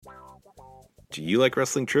Do you like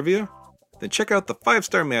wrestling trivia? Then check out the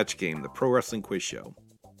 5-Star Match Game, the Pro Wrestling Quiz Show.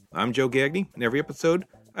 I'm Joe Gagney, and every episode,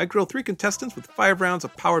 I grill 3 contestants with 5 rounds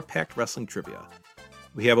of power-packed wrestling trivia.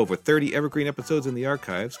 We have over 30 evergreen episodes in the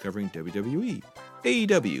archives covering WWE,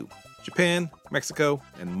 AEW, Japan, Mexico,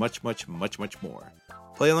 and much, much, much, much more.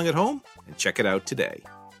 Play along at home and check it out today.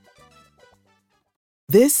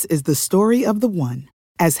 This is the story of the one.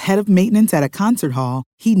 As head of maintenance at a concert hall,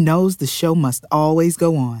 he knows the show must always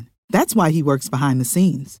go on. That's why he works behind the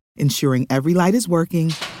scenes, ensuring every light is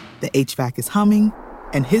working, the HVAC is humming,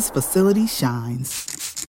 and his facility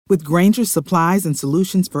shines. With Grainger's supplies and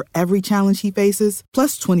solutions for every challenge he faces,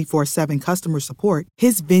 plus 24/7 customer support,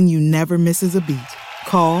 his venue never misses a beat.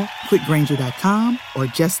 Call quickgrainger.com or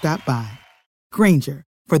just stop by. Grainger,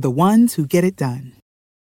 for the ones who get it done.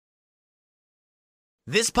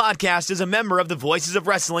 This podcast is a member of the Voices of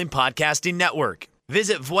Wrestling Podcasting Network.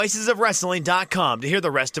 Visit voicesofwrestling.com to hear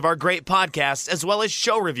the rest of our great podcasts, as well as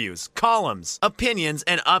show reviews, columns, opinions,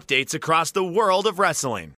 and updates across the world of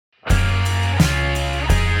wrestling.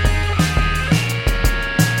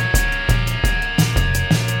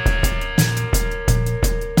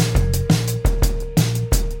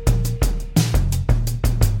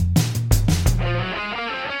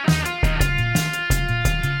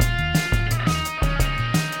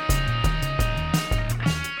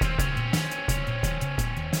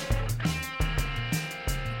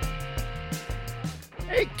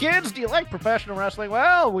 Kids, do you like professional wrestling?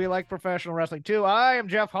 Well, we like professional wrestling too. I am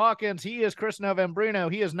Jeff Hawkins. He is Chris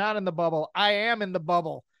Novembrino. He is not in the bubble. I am in the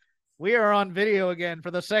bubble. We are on video again for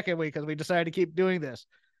the second week because we decided to keep doing this.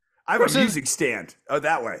 I have a music stand. Oh,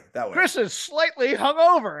 that way. Chris is slightly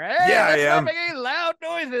hungover. Hey, yeah, I am. Not making loud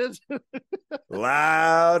noises.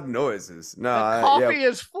 Loud noises. No, the coffee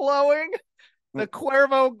is flowing. The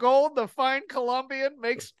Cuervo Gold, the fine Colombian,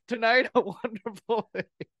 makes tonight a wonderful day.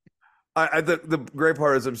 The great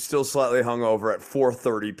part is I'm still slightly hungover at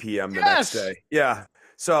 4:30 p.m. the next day. Yeah.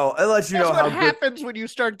 So it lets you know how what happens when you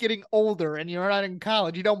start getting older and you're not in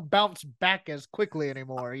college. You don't bounce back as quickly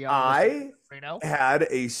anymore. I had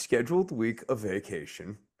a scheduled week of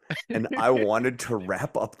vacation, and I wanted to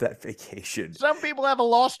wrap up that vacation. Some people have a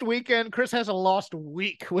lost weekend. Chris has a lost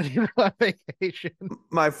week when he's on vacation.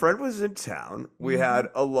 My friend was in town. We had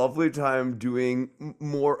a lovely time doing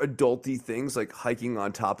more adulty things, like hiking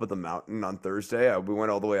on top of the mountain on Thursday. We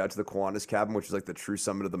went all the way out to the Kiwanis cabin, which is like the true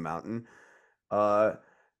summit of the mountain.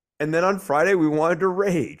 And then on Friday, we wanted to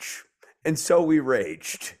rage. And so we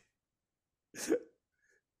raged.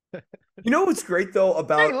 You know what's great, though,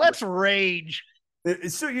 about... Hey, let's rage.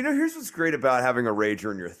 So, here's what's great about having a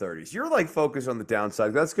rager in your 30s. You're like focused on the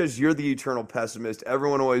downside. That's because you're the eternal pessimist.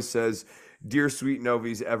 Everyone always says, "Dear sweet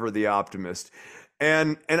Novi's, ever the optimist."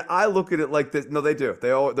 And I look at it like this. No, they do.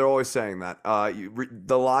 They're always saying that.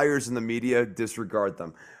 The liars in the media, disregard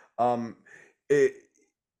them.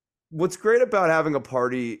 What's great about having a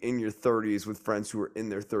party in your 30s with friends who are in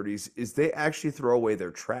their 30s is they actually throw away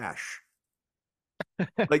their trash.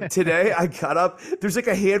 Like today, I got up. There's like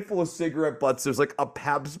a handful of cigarette butts. There's like a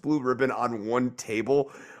Pabst Blue Ribbon on one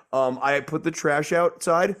table. I put the trash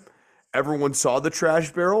outside. Everyone saw the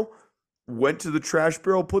trash barrel, went to the trash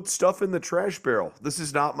barrel, put stuff in the trash barrel. This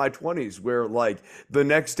is not my 20s where like the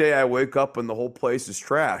next day I wake up and the whole place is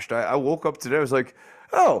trashed. I woke up today. I was like,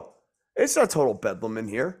 oh, it's not total bedlam in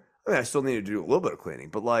here. I mean, I still need to do a little bit of cleaning,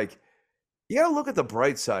 but like, you gotta look at the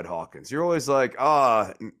bright side, Hawkins. You're always like,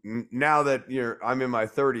 now that I'm in my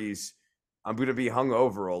 30s, I'm gonna be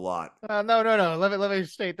hungover a lot. No. Let me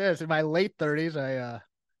state this. In my late 30s, I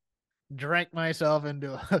drank myself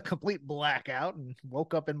into a complete blackout and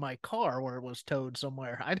woke up in my car where it was towed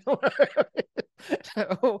somewhere. I don't.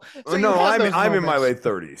 I'm in my late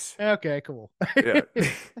 30s. Okay, cool. Yeah.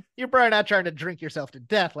 You're probably not trying to drink yourself to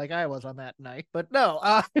death like I was on that night, but no.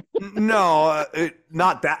 Not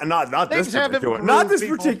this particular. Not this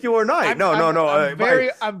particular night. No.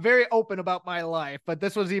 I'm very open about my life, but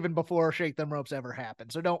this was even before Shake Them Ropes ever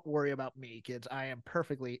happened. So don't worry about me, kids. I am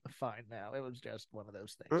perfectly fine now. It was just one of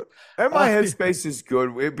those things. And my headspace is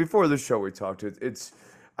good. Before the show, we talked.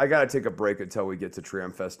 I got to take a break until we get to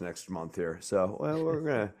Triumph Fest next month here. So, we're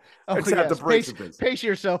gonna have to break. Pace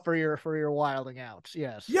yourself for your wilding outs.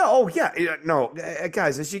 Yes. Yeah. Oh, yeah. No,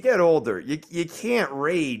 guys, as you get older, you can't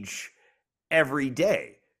rage every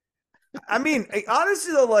day. I mean,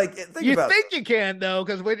 honestly, though, like think you can though,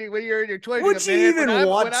 because when you're in your 20s, would you even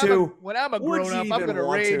want to? When I'm a grown up, I'm gonna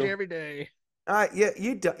rage every day. Yeah,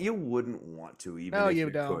 you wouldn't want to even. No, if you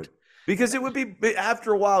don't. Could. Because it would be,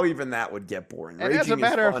 after a while, even that would get boring. And as a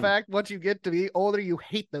matter of fact, once you get to be older, you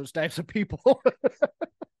hate those types of people.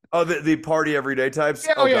 Oh, the party everyday types.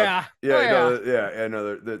 Oh, God. yeah. Yeah, Oh, no, yeah.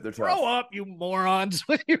 No, they're tough. Grow up, you morons.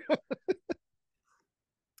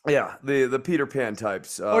 Yeah, the Peter Pan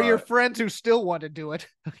types. Or your friends who still want to do it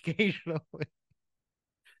occasionally.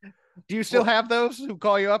 Do you still have those who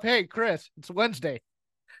call you up? Hey, Chris, it's Wednesday,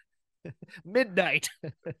 midnight.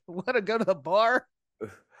 Want to go to the bar?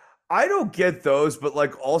 I don't get those, but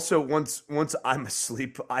like also once I'm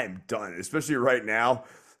asleep, I am done. Especially right now,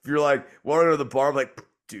 if you're like, want to go to the bar? I'm like,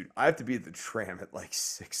 dude, I have to be at the tram at like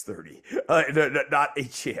 6:30. Not a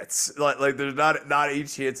chance. Like there's not a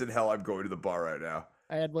chance in hell I'm going to the bar right now.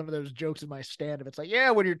 I had one of those jokes in my stand-up. It's like,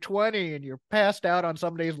 yeah, when you're 20 and you're passed out on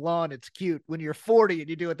somebody's lawn, it's cute. When you're 40 and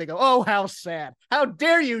you do it, they go, oh, how sad. How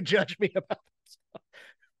dare you judge me about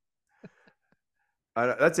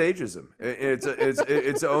That's ageism. It's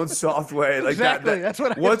its own soft way. Like exactly. That's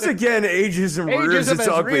what I once said. again, ageism rears Ageism its has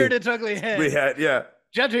ugly. reared its ugly head. Yeah.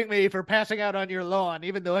 Judging me for passing out on your lawn,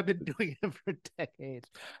 even though I've been doing it for decades.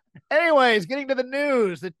 Anyways, getting to the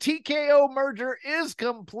news. The TKO merger is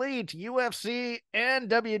complete. UFC and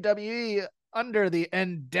WWE under the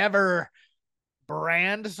Endeavor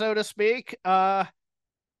brand, so to speak. All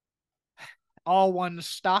one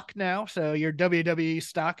stock now. So your WWE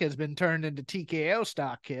stock has been turned into TKO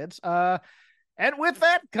stock, kids. And with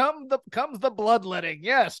that comes the bloodletting.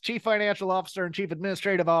 Yes, Chief Financial Officer and Chief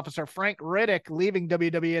Administrative Officer Frank Riddick leaving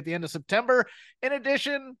WWE at the end of September. In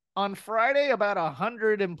addition, on Friday, about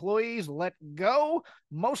 100 employees let go,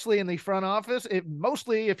 mostly in the front office.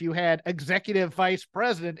 Mostly if you had executive vice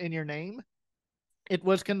president in your name, it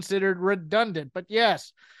was considered redundant. But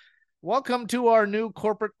yes, welcome to our new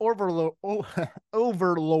corporate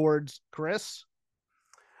overlords, Chris.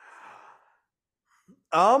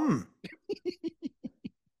 I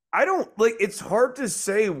don't like. It's hard to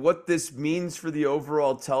say what this means for the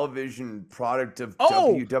overall television product of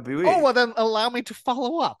WWE. Oh, well then allow me to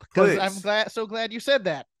follow up because I'm so glad you said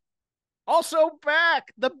that. Also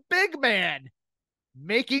back, the big man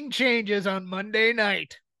making changes on Monday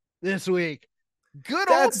night this week.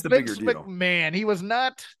 That's old Vince McMahon. He was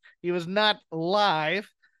not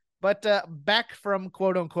live, but back from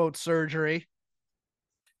quote unquote surgery.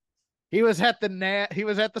 He was at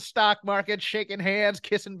the stock market, shaking hands,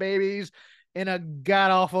 kissing babies in a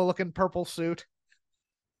god awful looking purple suit.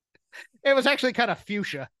 It was actually kind of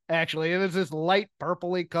fuchsia. Actually, it was this light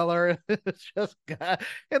purpley color. It's just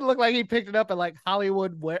it looked like he picked it up at like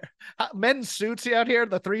Hollywood men's suits out here.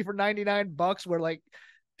 The 3 for $99 were like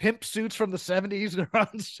pimp suits from the 70s. They're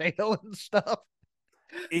on sale and stuff.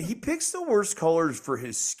 He picks the worst colors for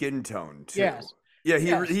his skin tone too. Yes. Yeah,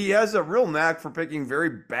 he has a real knack for picking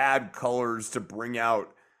very bad colors to bring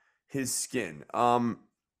out his skin.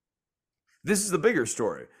 This is the bigger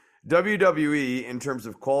story. WWE, in terms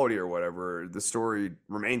of quality or whatever, the story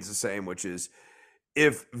remains the same, which is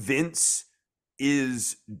if Vince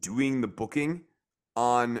is doing the booking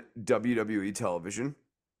on WWE television,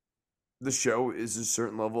 the show is a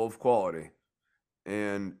certain level of quality.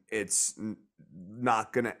 And it's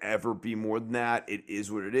not going to ever be more than that. It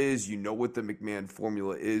is what it is. You know what the McMahon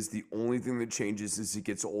formula is. The only thing that changes is it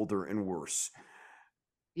gets older and worse.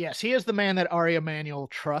 Yes, he is the man that Ari Emanuel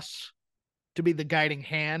trusts to be the guiding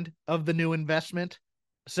hand of the new investment.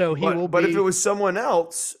 So But if it was someone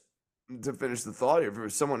else, to finish the thought here, if it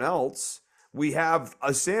was someone else, we have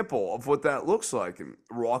a sample of what that looks like. And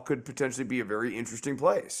Raw could potentially be a very interesting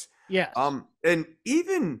place. Yes. And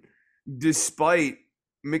even despite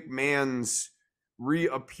McMahon's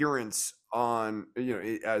reappearance on,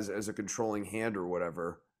 as a controlling hand or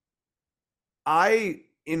whatever,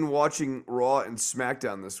 in watching Raw and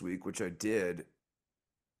SmackDown this week, which I did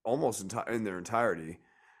almost in their entirety,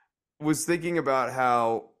 was thinking about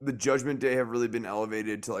how the Judgment Day have really been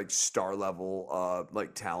elevated to like star level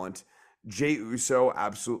like talent. Jey Uso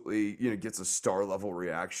absolutely gets a star level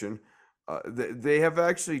reaction. They have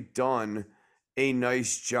actually done a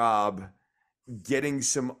nice job getting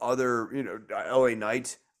some other, LA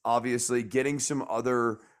Knight, obviously, getting some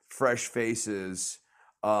other fresh faces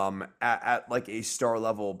at like a star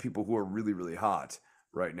level, people who are really, really hot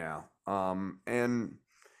right now. And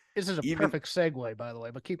this is a perfect segue, by the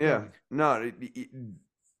way, but keep going. No,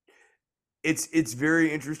 it's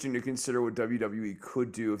very interesting to consider what WWE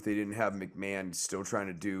could do if they didn't have McMahon still trying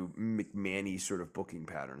to do McMahon-y sort of booking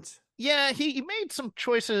patterns. Yeah, he made some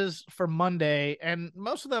choices for Monday, and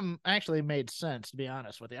most of them actually made sense, to be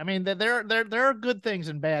honest with you. I mean, there are good things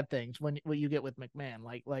and bad things when you get with McMahon,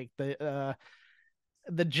 like the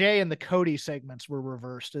Jay and the Cody segments were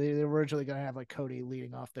reversed. They were originally going to have like Cody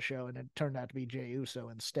leading off the show, and it turned out to be Jey Uso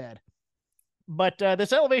instead. But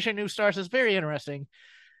this Elevation New Stars is very interesting.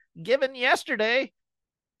 Given yesterday,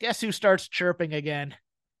 guess who starts chirping again?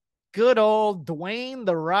 good old Dwayne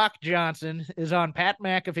 "The Rock" Johnson is on Pat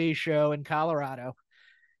McAfee's show in Colorado.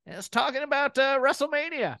 And it's talking about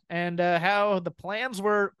WrestleMania and how the plans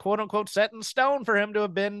were "quote unquote" set in stone for him to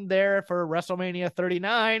have been there for WrestleMania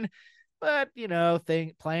 39. But,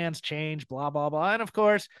 plans change, blah, blah, blah. And of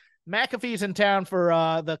course, McAfee's in town for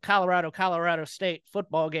the Colorado State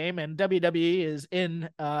football game, and WWE is in,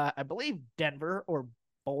 I believe, Denver or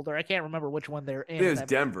Boulder. I can't remember which one they're in. It was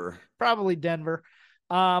Denver. Probably Denver.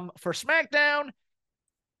 For SmackDown,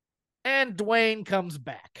 and Dwayne comes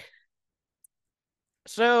back.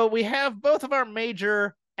 So we have both of our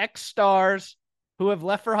major ex-stars who have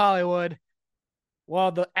left for Hollywood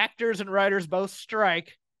while the actors and writers both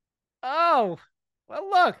strike. Oh, well,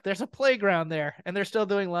 look, there's a playground there, and they're still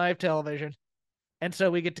doing live television. And so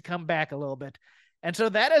we get to come back a little bit. And so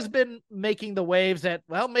that has been making the waves that,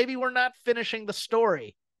 well, maybe we're not finishing the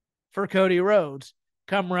story for Cody Rhodes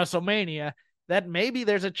come WrestleMania, that maybe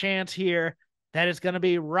there's a chance here that it's going to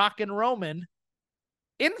be Rock and Roman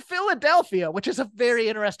in Philadelphia, which is a very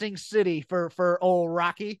interesting city for old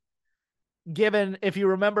Rocky. Given, if you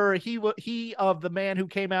remember, he of the man who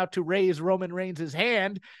came out to raise Roman Reigns'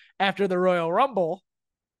 hand after the Royal Rumble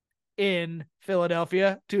in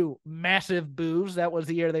Philadelphia to massive boos. That was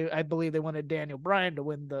the year I believe they wanted Daniel Bryan to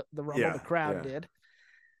win the Rumble. Yeah, the crowd did.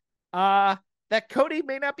 That Cody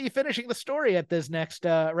may not be finishing the story at this next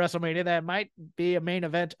WrestleMania. That might be a main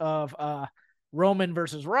event of Roman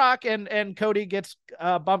versus Rock, and Cody gets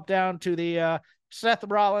bumped down to the Seth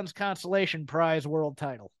Rollins Consolation Prize World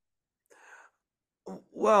Title.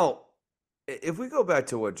 Well, if we go back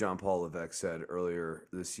to what John Paul Levesque said earlier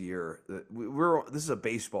this year, that this is a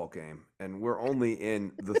baseball game, and we're only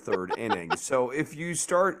in the third inning. So if you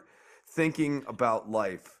start thinking about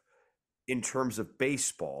life in terms of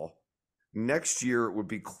baseball, next year would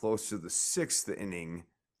be close to the sixth inning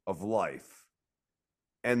of life.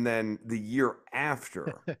 And then the year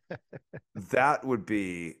after, that would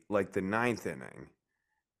be like the ninth inning.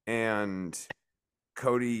 And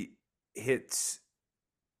Cody hits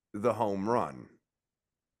the home run.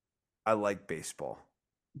 I like baseball.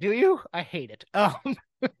 Do you? I hate it.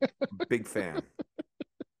 Big fan.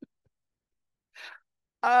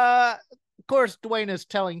 Of course, Dwayne is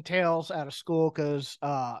telling tales out of school because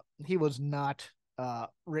he was not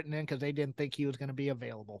written in because they didn't think he was going to be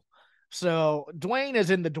available. So Dwayne is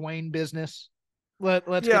in the Dwayne business. Let's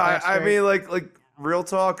get that straight. I mean, like real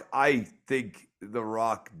talk, I think The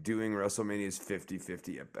Rock doing WrestleMania is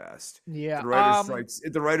 50-50 at best. Yeah.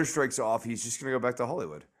 If the writer strikes off, he's just going to go back to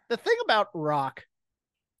Hollywood. The thing about Rock,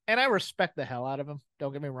 and I respect the hell out of him,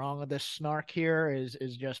 don't get me wrong, this snark here is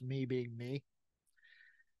just me being me.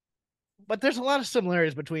 But there's a lot of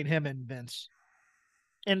similarities between him and Vince.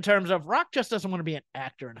 In terms of Rock just doesn't want to be an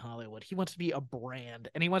actor in Hollywood. He wants to be a brand,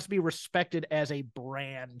 and he wants to be respected as a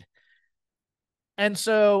brand. And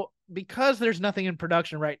so because there's nothing in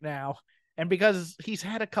production right now, and because he's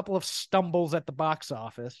had a couple of stumbles at the box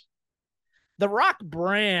office, the Rock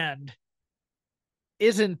brand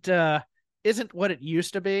isn't what it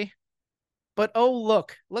used to be. But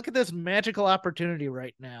look at this magical opportunity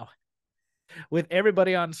right now with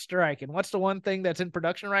everybody on strike. And what's the one thing that's in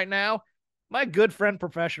production right now? My good friend,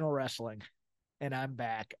 professional wrestling. And I'm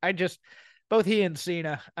back. Both he and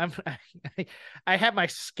Cena, I have my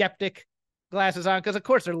skeptic glasses on because of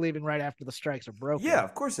course they're leaving right after the strikes are broken. Yeah,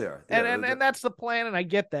 of course they are. And that's the plan, and I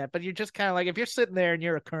get that. But you're just kind of like, if you're sitting there and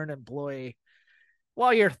you're a current employee,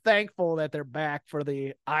 while you're thankful that they're back for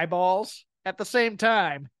the eyeballs, at the same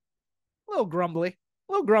time, a little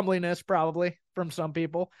grumbliness probably from some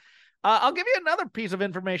people. I'll give you another piece of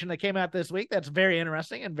information that came out this week that's very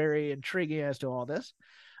interesting and very intriguing as to all this.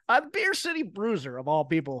 The Beer City Bruiser, of all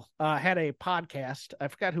people, had a podcast. I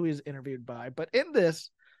forgot who he was interviewed by, but in this,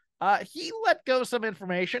 he let go some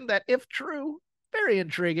information that, if true, very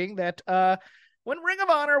intriguing, that when Ring of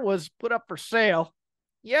Honor was put up for sale,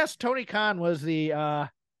 yes, Tony Khan was the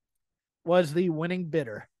winning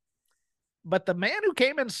bidder. But the man who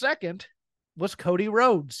came in second was Cody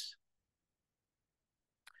Rhodes.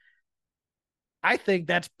 I think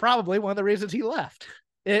that's probably one of the reasons he left,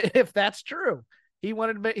 if that's true. He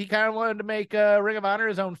kind of wanted to make Ring of Honor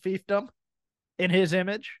his own fiefdom in his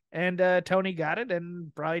image, and Tony got it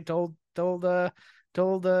and probably told Cody,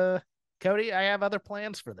 I have other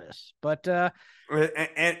plans for this. But and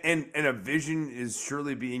a vision is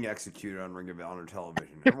surely being executed on Ring of Honor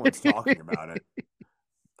television. Everyone's talking about it.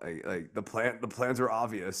 Like the plans are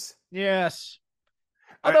obvious. Yes.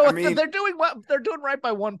 Although they're doing right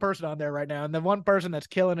by one person on there right now, and the one person that's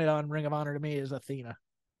killing it on Ring of Honor to me is Athena.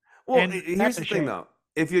 Well, and here's the thing, though.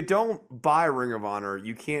 If you don't buy Ring of Honor,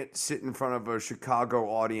 you can't sit in front of a Chicago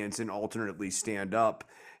audience and alternately stand up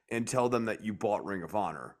and tell them that you bought Ring of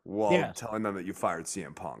Honor while telling them that you fired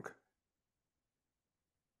CM Punk.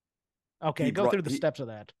 Okay, go through the steps of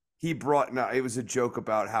that. He brought it was a joke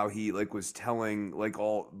about how he like was telling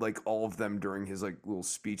all of them during his like little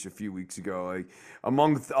speech a few weeks ago, like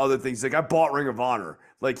among other things, like I bought Ring of Honor.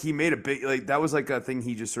 Like he made a big like that was like a thing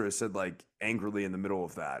he just sort of said like angrily in the middle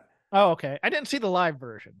of that. Oh, okay. I didn't see the live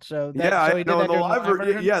version, so in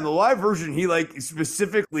the live version, he like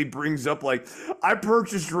specifically brings up like I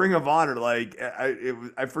purchased Ring of Honor. Like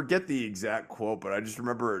I forget the exact quote, but I just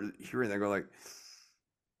remember hearing that go like,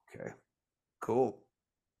 okay, cool.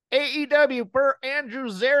 AEW per Andrew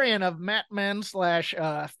Zarian of Mat Men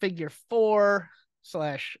 / Figure 4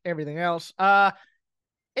 / everything else.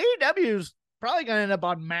 AEW's probably going to end up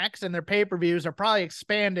on Max, and their pay-per-views are probably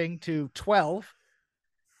expanding to 12.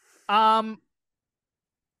 There's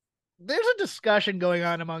a discussion going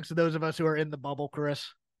on amongst those of us who are in the bubble, Chris,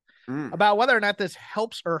 about whether or not this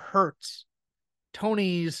helps or hurts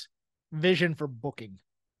Tony's vision for booking.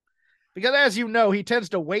 Because as you know, he tends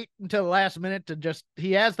to wait until the last minute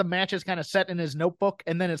he has the matches kind of set in his notebook.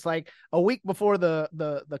 And then it's like a week before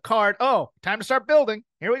the card. Oh, time to start building.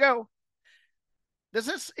 Here we go. Does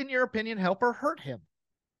this, in your opinion, help or hurt him?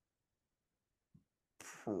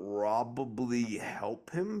 Probably help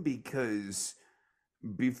him, because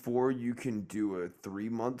before you can do a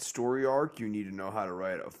 3-month story arc, you need to know how to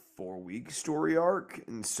write a 4-week story arc.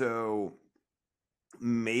 And so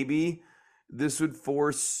maybe this would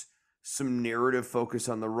force some narrative focus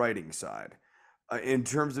on the writing side. In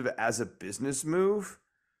terms of as a business move,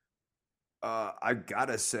 I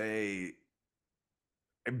gotta say,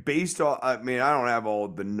 based on, I mean, I don't have all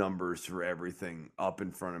the numbers for everything up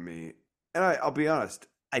in front of me, and I'll be honest,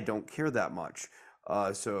 I don't care that much.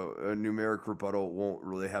 So a numeric rebuttal won't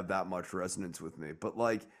really have that much resonance with me. But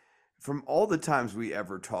like, from all the times we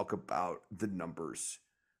ever talk about the numbers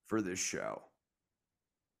for this show,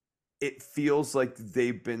 it feels like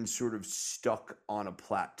they've been sort of stuck on a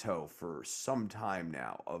plateau for some time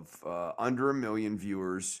now of under 1 million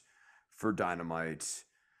viewers for Dynamite,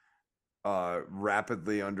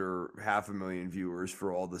 rapidly under 500,000 viewers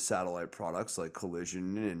for all the satellite products like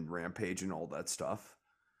Collision and Rampage and all that stuff.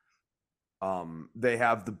 They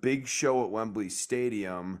have the big show at Wembley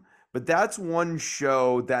Stadium, but that's one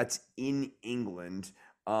show that's in England,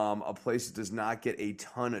 a place that does not get a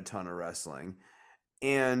ton of wrestling.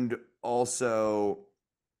 And also,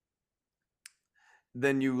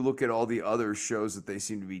 then you look at all the other shows that they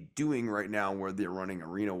seem to be doing right now where they're running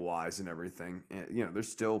arena-wise and everything. And, you know,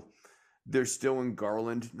 they're still in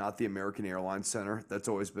Garland, not the American Airlines Center. That's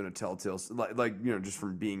always been a telltale, like you know, just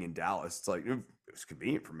from being in Dallas. It's like, it was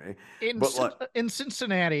convenient for me. In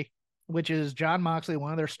Cincinnati, which is John Moxley, one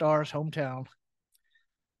of their stars' hometown,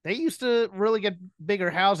 they used to really get bigger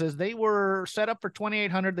houses. They were set up for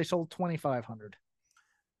 2,800. They sold 2,500.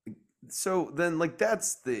 So then, like,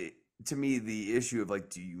 that's to me, the issue of like,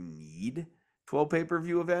 do you need 12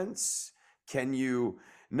 pay-per-view events?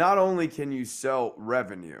 Not only can you sell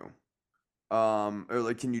revenue, or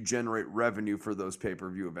like, can you generate revenue for those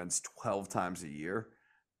pay-per-view events 12 times a year,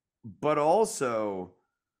 but also,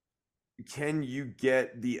 can you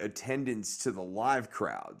get the attendance to the live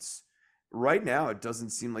crowds? Right now, it doesn't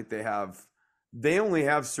seem like they only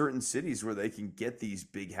have certain cities where they can get these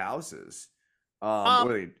big houses.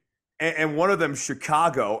 And one of them,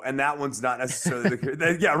 Chicago, and that one's not necessarily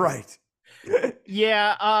yeah, right.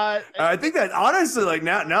 Yeah, I think that honestly, like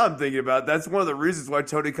now I'm thinking about it, that's one of the reasons why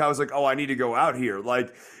Tony Khan was like, oh, I need to go out here.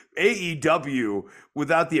 Like AEW,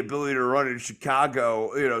 without the ability to run in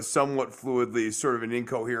Chicago, you know, somewhat fluidly, is sort of an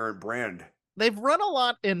incoherent brand. They've run a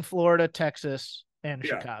lot in Florida, Texas, and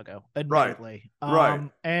Chicago, admittedly. Right.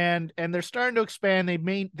 And they're starting to expand. They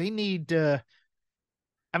need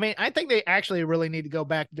I mean, I think they actually really need to go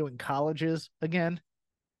back to doing colleges again.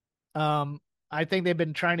 I think they've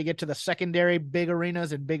been trying to get to the secondary big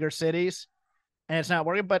arenas in bigger cities, and it's not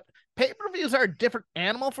working. But pay-per-views are a different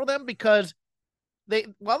animal for them because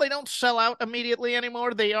while they don't sell out immediately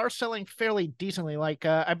anymore, they are selling fairly decently. Like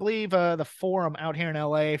I believe the Forum out here in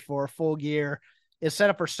LA for Full Gear is set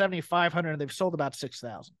up for 7,500, and they've sold about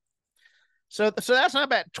 6,000. So that's not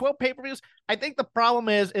bad. 12 pay-per-views. I think the problem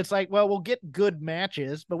is it's like, well, we'll get good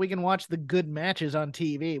matches, but we can watch the good matches on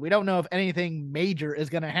TV. We don't know if anything major is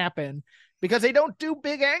going to happen because they don't do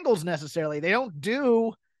big angles necessarily. They don't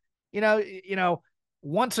do, you know,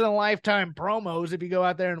 once in a lifetime promos if you go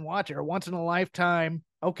out there and watch it, or once in a lifetime,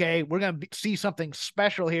 okay, we're going to see something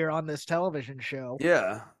special here on this television show.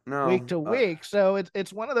 Yeah. No. Week to week. So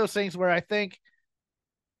it's one of those things where I think,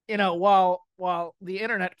 you know, while the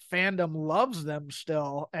internet fandom loves them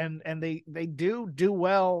still, and they do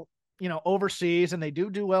well, overseas, and they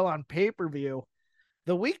do well on pay-per-view.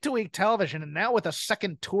 The week-to-week television, and now with a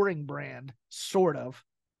second touring brand, sort of,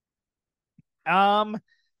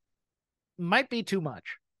 might be too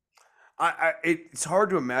much. It's hard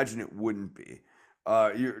to imagine it wouldn't be.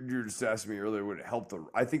 You're just asking me earlier, would it help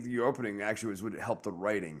I think the opening actually would it help the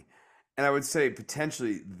writing? And I would say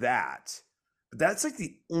potentially that. But that's like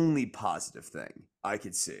the only positive thing I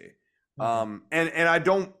could see. And I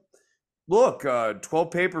don't look,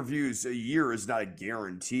 12 pay-per-views a year is not a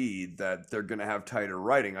guarantee that they're going to have tighter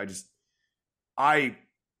writing. I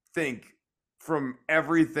think from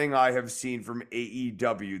everything I have seen from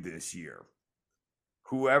AEW this year,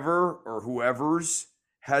 whoever or whoever's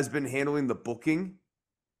has been handling the booking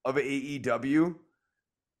of AEW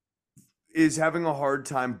is having a hard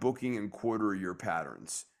time booking in quarter-year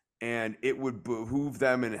patterns. And it would behoove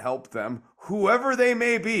them and help them, whoever they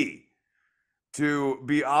may be, to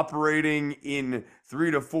be operating in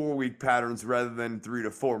 3 to 4 week patterns rather than 3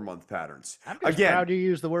 to 4 month patterns. I'm just proud you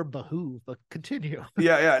use the word behoove, but continue.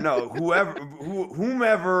 No,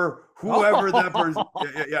 whomever that person,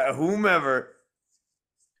 whomever.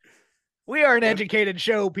 We are an educated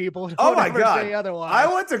show, people. Don't oh my God! Say otherwise.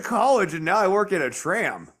 I went to college and now I work at a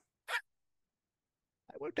tram.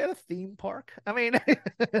 I worked at a theme park. I mean,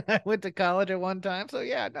 I went to college at one time, so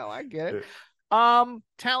yeah, no, I get it.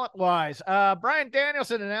 Talent-wise, Bryan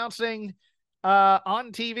Danielson announcing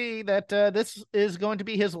on TV that this is going to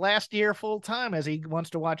be his last year full-time as he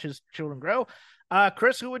wants to watch his children grow.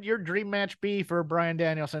 Chris, who would your dream match be for Bryan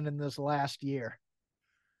Danielson in this last year?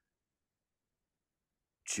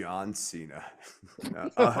 John Cena.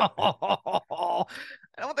 I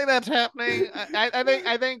don't think that's happening.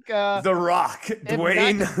 I think The Rock,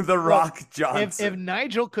 Dwayne The Rock Johnson. If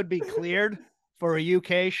Nigel could be cleared for a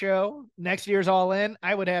UK show next year's All In,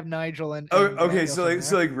 I would have Nigel and okay, so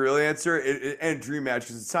real answer and dream match,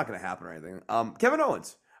 because it's not going to happen or anything. Kevin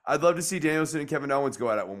Owens. I'd love to see Danielson and Kevin Owens go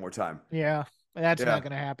at it one more time. Yeah. That's not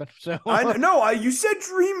going to happen. So you said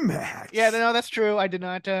dream match. Yeah, no, that's true. I did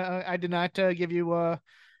not give you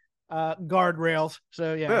guardrails.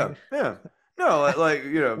 So yeah.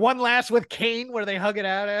 No, one last with Kane where they hug it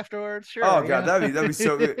out afterwards. Sure. Oh God, that'd be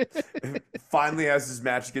so good. Finally, has his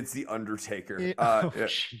match against the Undertaker.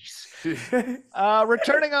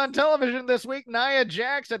 Returning on television this week, Nia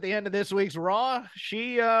Jax at the end of this week's Raw.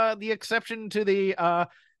 She the exception to the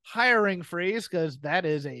hiring freeze, because that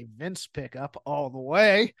is a Vince pickup all the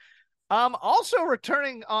way. Also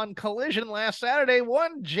returning on Collision last Saturday,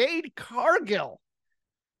 one Jade Cargill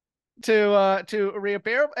to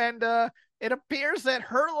reappear, and it appears that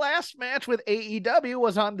her last match with AEW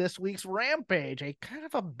was on this week's Rampage, a kind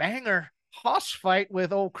of a banger hoss fight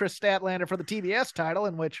with old Chris Statlander for the TBS title,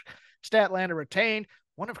 in which Statlander retained.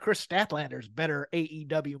 One of Chris Statlander's better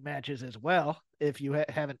AEW matches as well. If you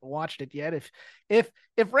haven't watched it yet, if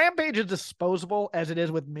Rampage is disposable as it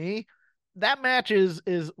is with me, that match is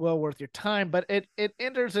well worth your time. But it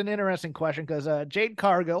enters an interesting question, because Jade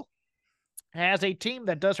Cargill has a team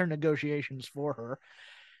that does her negotiations for her,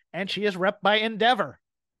 and she is repped by Endeavor,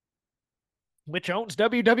 which owns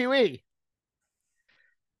WWE.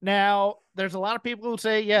 Now, there's a lot of people who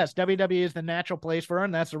say, yes, WWE is the natural place for her,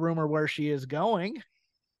 and that's the rumor where she is going.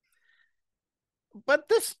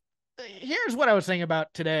 But here's what I was saying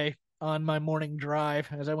about today on my morning drive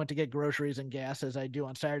as I went to get groceries and gas, as I do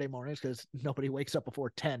on Saturday mornings, because nobody wakes up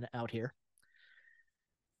before 10 out here.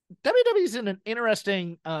 WWE's in an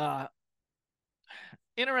interesting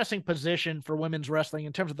position for women's wrestling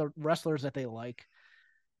in terms of the wrestlers that they like.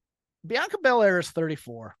 Bianca Belair is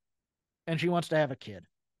 34, and she wants to have a kid.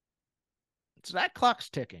 So that clock's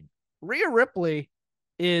ticking. Rhea Ripley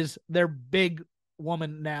is their big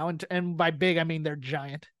woman now, and by big I mean they're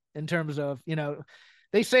giant in terms of,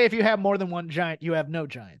 they say if you have more than one giant, you have no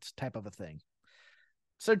giants type of a thing.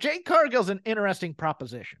 So Jade Cargill's an interesting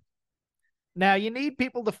proposition. Now you need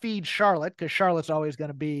people to feed Charlotte, because Charlotte's always going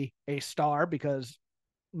to be a star,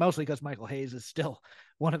 mostly because Michael Hayes is still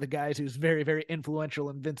one of the guys who's very, very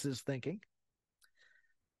influential in Vince's thinking.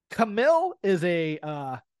 Camille is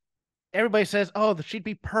everybody says, oh, she'd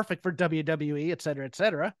be perfect for WWE, et cetera, et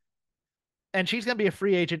cetera. And she's going to be a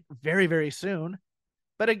free agent very, very soon.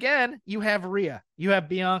 But again, you have Rhea, you have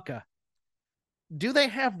Bianca. Do they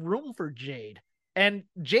have room for Jade? And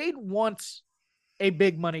Jade wants a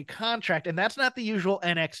big money contract, and that's not the usual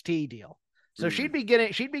NXT deal. So she'd be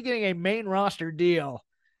getting a main roster deal.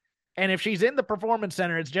 And if she's in the Performance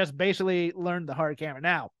Center, it's just basically learn the hard camera.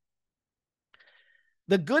 Now,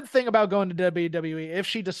 the good thing about going to WWE, if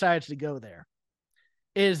she decides to go there,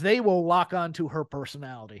 is they will lock onto her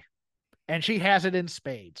personality. And she has it in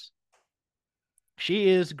spades. She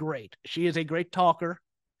is great. She is a great talker.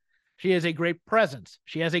 She is a great presence.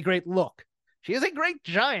 She has a great look. She is a great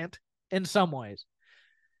giant in some ways.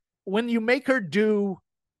 When you make her do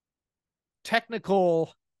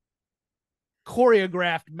technical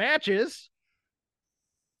choreographed matches,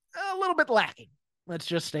 a little bit lacking. Let's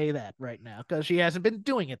just say that right now, because she hasn't been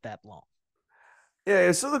doing it that long.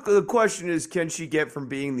 Yeah, so the question is, can she get from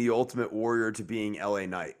being the Ultimate Warrior to being LA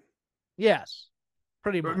Knight? Yes,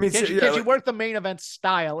 pretty much. I mean, can yeah, she work the main event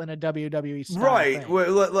style in a WWE style right.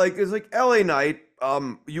 thing? Like, it's like LA Knight.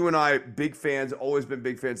 You and I, big fans, always been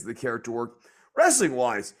big fans of the character work. Wrestling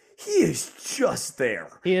wise, he is just there.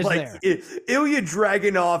 He is like, there. Ilya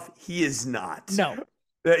Dragunov, he is not. No.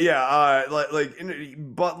 Yeah,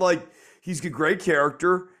 but like, he's a great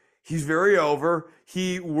character. He's very over.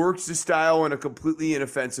 He works the style in a completely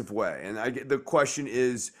inoffensive way. And the question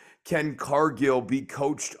is, can Cargill be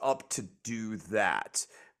coached up to do that?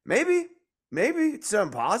 Maybe it's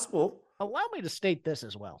impossible. Allow me to state this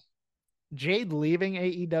as well. Jade leaving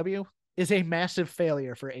AEW is a massive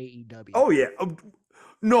failure for AEW. Oh yeah.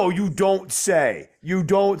 No, you don't say. You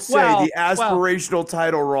don't say the aspirational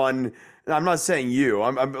title run. And I'm not saying you.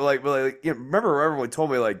 I'm like remember everyone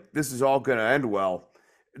told me like this is all going to end well.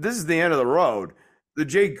 This is the end of the road. The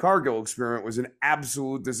Jade Cargill experiment was an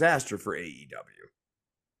absolute disaster for AEW.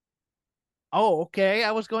 Oh, okay.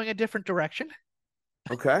 I was going a different direction.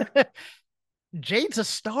 Okay. Jade's a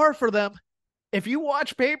star for them. If you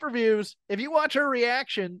watch pay-per-views, if you watch her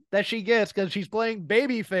reaction that she gets because she's playing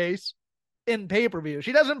babyface in pay-per-view,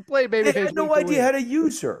 she doesn't play babyface. They had no idea how to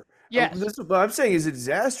use her. Yes. What I'm saying is a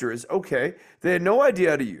disaster is okay. They had no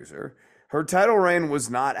idea how to use her. Her title reign was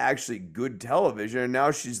not actually good television, and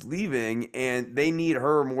now she's leaving, and they need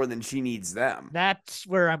her more than she needs them. That's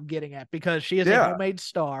where I'm getting at, because she is a homemade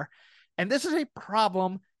star. And this is a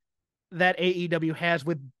problem that AEW has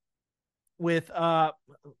with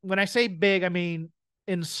when I say big, I mean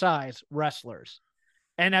in size wrestlers.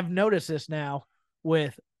 And I've noticed this now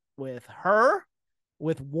with her,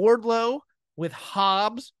 with Wardlow, with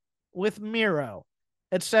Hobbs, with Miro,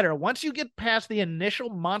 etc. Once you get past the initial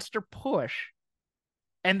monster push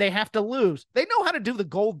and they have to lose, they know how to do the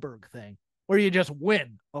Goldberg thing where you just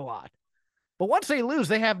win a lot. But once they lose,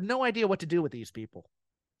 they have no idea what to do with these people.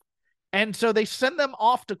 And so they send them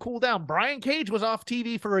off to cool down. Brian Cage was off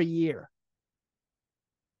TV for a year.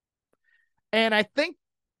 And I think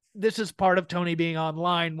this is part of Tony being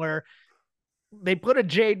online, where they put a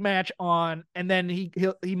Jade match on, and then he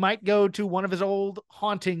might go to one of his old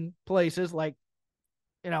haunting places, like,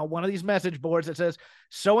 one of these message boards that says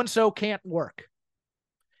so-and-so can't work.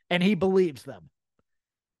 And he believes them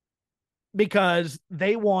because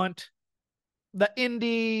they want the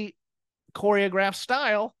indie choreographed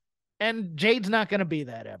style, and Jade's not going to be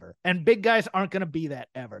that ever. And big guys aren't going to be that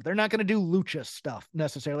ever. They're not going to do lucha stuff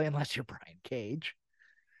necessarily unless you're Brian Cage.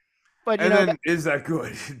 But is that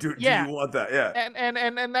good? Do you want that? Yeah.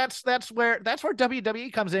 And that's where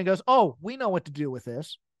WWE comes in and goes, oh, we know what to do with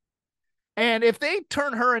this. And if they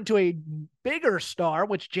turn her into a bigger star,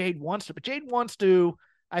 which Jade wants to, but Jade wants to,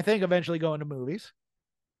 I think, eventually go into movies.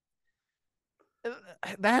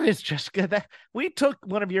 That is just good. We took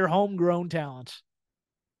one of your homegrown talents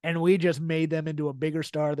and we just made them into a bigger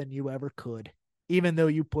star than you ever could, even though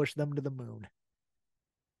you pushed them to the moon.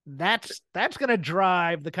 That's going to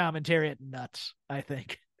drive the commentary nuts, I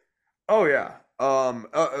think. Oh, yeah.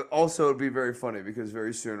 Also, it'd be very funny because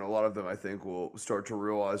very soon a lot of them, I think, will start to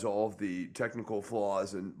realize all of the technical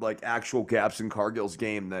flaws and like actual gaps in Cargill's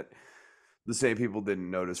game that the same people didn't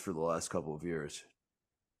notice for the last couple of years.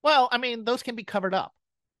 Well, I mean, those can be covered up.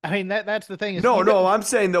 I mean, that's the thing. No, I'm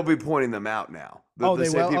saying they'll be pointing them out now. They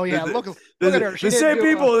will. People, look at her. The same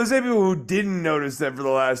people who didn't notice them for the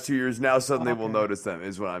last 2 years now suddenly will notice them.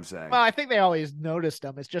 Is what I'm saying. Well, I think they always noticed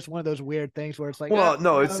them. It's just one of those weird things where it's like,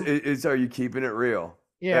 it's are you keeping it real?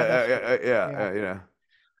 Yeah.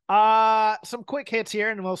 Some quick hits here,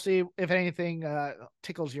 and we'll see if anything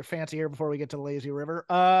tickles your fancy here before we get to Lazy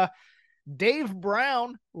River. Dave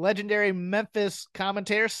Brown, legendary Memphis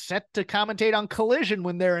commentator, set to commentate on Collision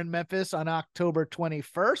when they're in Memphis on October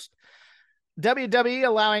 21st. WWE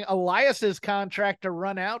allowing Elias's contract to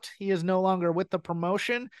run out. He is no longer with the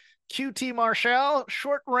promotion. QT Marshall,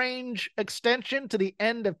 short range extension to the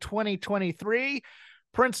end of 2023.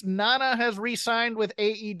 Prince Nana has re-signed with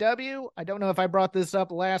AEW. I don't know if I brought this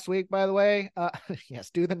up last week, by the way.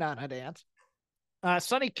 Yes, do the Nana dance.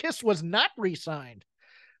 Sonny Kiss was not re-signed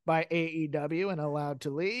by AEW and allowed to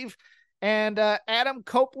leave. And Adam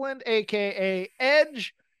Copeland, a.k.a.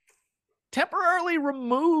 Edge, temporarily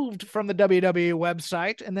removed from the WWE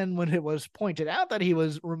website. And then when it was pointed out that he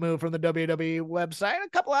was removed from the WWE website, a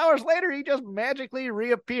couple hours later, he just magically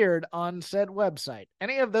reappeared on said website.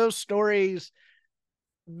 Any of those stories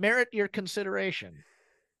merit your consideration?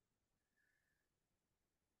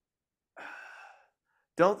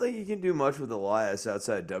 Don't think you can do much with Elias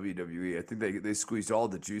outside WWE. I think they squeezed all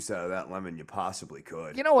the juice out of that lemon you possibly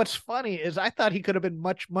could. You know what's funny is I thought he could have been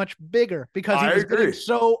much, much bigger because he I was agree. getting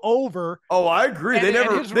so over. Oh, I agree. And- they and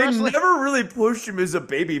never his they wrestling- never really pushed him as a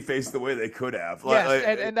babyface the way they could have.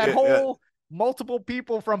 Yes, and that whole multiple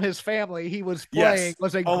people from his family he was playing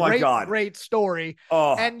was a great story.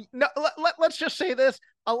 Oh. And no, let's just say this: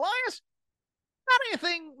 Elias, not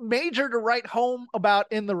anything major to write home about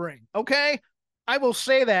in the ring. Okay, I will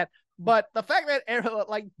say that. But the fact that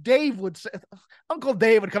like Dave would say, Uncle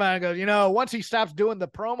Dave would come out and go, you know, once he stops doing the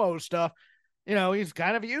promo stuff, you know, he's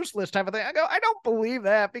kind of useless type of thing. I go, I don't believe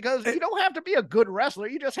that because you don't have to be a good wrestler.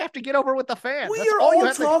 You just have to get over with the fans. We That's are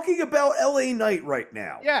all talking about LA Knight right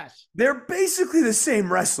now. Yes. They're basically the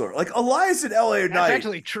same wrestler. Like Elias and LA Knight. That's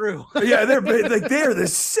actually true. Yeah, they're the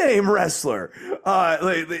same wrestler.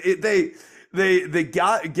 They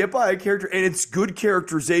get by a character, and it's good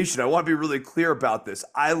characterization. I want to be really clear about this.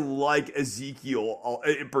 I like Ezekiel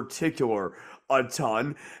in particular a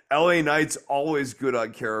ton. LA Knight's always good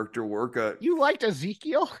on character work. You liked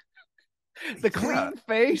Ezekiel? The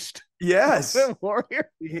clean-faced yes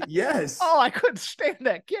warrior? Yes. Oh, I couldn't stand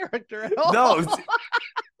that character at all. No.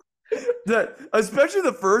 Especially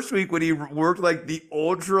the first week when he worked like the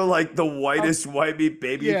ultra, like the whitest white meat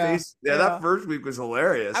baby face. Yeah, that first week was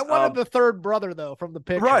hilarious. I wanted the third brother though from the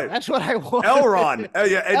picture. Right, that's what I wanted. Elron.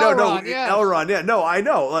 Yes. Elron. Yeah, no, I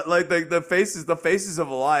know. Like the faces of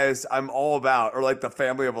Elias, I'm all about, or like the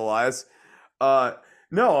family of Elias. I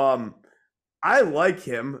like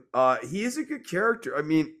him. He is a good character. I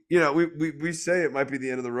mean, you know, we say it might be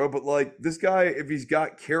the end of the road, but like this guy, if he's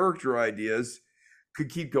got character ideas, could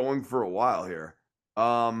keep going for a while here.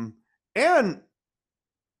 And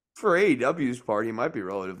for AEW's part, he might be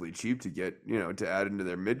relatively cheap to get, you know, to add into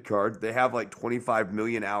their mid card. They have like 25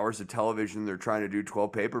 million hours of television. They're trying to do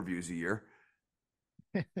 12 pay-per-views a year.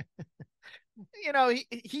 You know,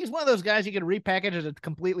 he's one of those guys you could repackage as a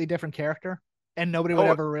completely different character and nobody would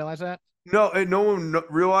ever realize that. No, and no one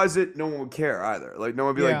realize it. No one would care either. Like no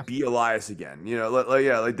one would be like, be Elias again. You know,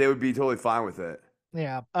 like they would be totally fine with it.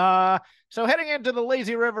 Yeah. So heading into the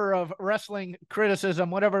lazy river of wrestling criticism,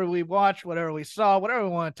 whatever we watched, whatever we saw, whatever we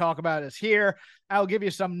want to talk about is here. I'll give you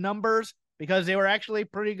some numbers because they were actually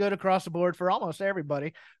pretty good across the board for almost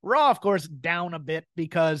everybody. Raw, of course, down a bit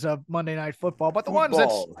because of Monday Night Football, but the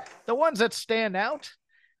ones that stand out,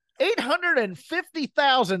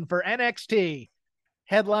 850,000 for NXT,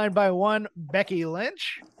 headlined by one Becky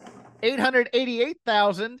Lynch,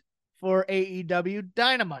 888,000 for AEW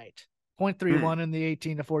Dynamite. 0.31 in the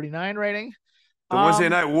 18 to 49 rating. The Wednesday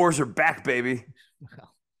Night Wars are back, baby.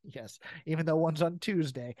 Well, yes, even though one's on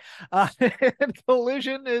Tuesday.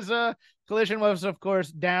 Collision was, of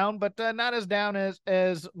course, down, but not as down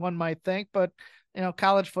as one might think. But, you know,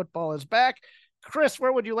 college football is back. Chris,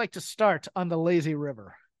 where would you like to start on the lazy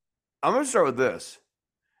river? I'm going to start with this.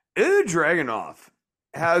 Ilya Dragunov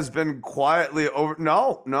has been quietly over.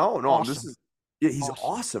 No. Awesome. This is. Yeah, he's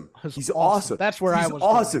awesome. He's awesome. That's where I was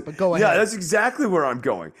awesome. Going, but go ahead. Yeah, that's exactly where I'm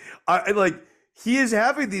going. I like he is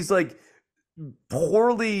having these like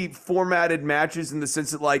poorly formatted matches in the sense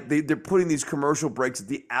that like they're putting these commercial breaks at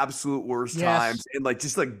the absolute worst times and like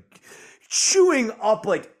just like chewing up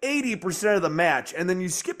like 80% of the match, and then you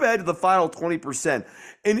skip ahead to the final 20%.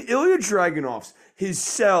 And Ilya Dragunov's his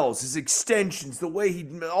cells, his extensions, the way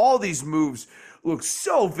all these moves look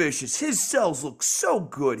so vicious. His cells look so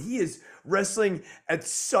good. He is wrestling at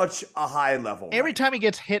such a high level. Every time he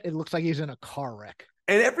gets hit, it looks like he's in a car wreck.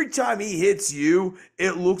 And every time he hits you,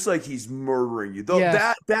 it looks like he's murdering you.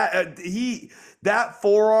 That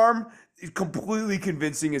forearm is completely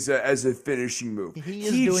convincing as a finishing move. He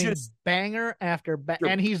is doing banger after banger,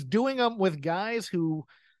 and he's doing them with guys who,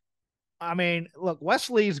 I mean, look,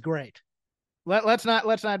 Wesley's great. Let's not.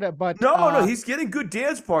 But no, he's getting good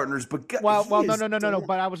dance partners. But no.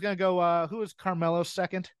 But I was gonna go. Who is Carmelo's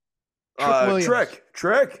second?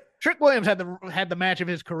 Trick Williams had the match of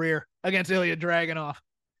his career against Ilya Dragunov.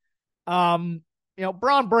 You know,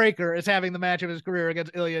 Braun Breaker is having the match of his career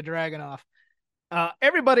against Ilya Dragunov.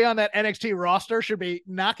 Everybody on that NXT roster should be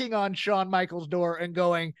knocking on Shawn Michaels' door and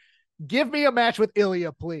going, "Give me a match with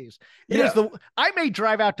Ilya, please." I may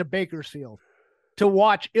drive out to Bakersfield to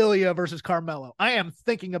watch Ilya versus Carmelo. I am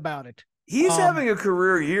thinking about it. He's having a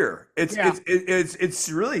career year.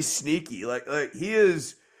 It's really sneaky. Like he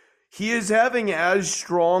is. he is having as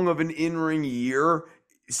strong of an in-ring year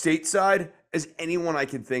stateside as anyone I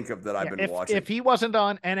can think of that I've been watching. If he wasn't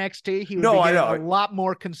on NXT, he would be getting a lot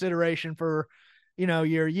more consideration for,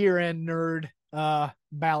 your year-end nerd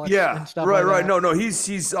ballots and stuff like that. Right. No,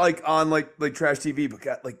 he's like on like trash TV, but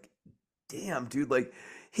got like, damn, dude, like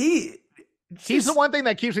he's the one thing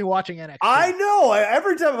that keeps me watching NXT. I know.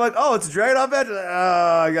 Every time I'm like, oh, it's a Dragon Off match.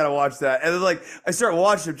 I gotta watch that, and then like I start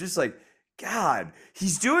watching him, just like, God,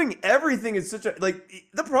 he's doing everything in such a like.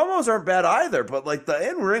 The promos aren't bad either, but like the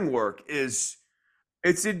in-ring work it's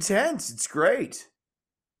intense. It's great.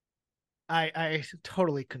 I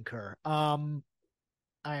totally concur.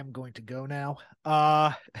 I am going to go now.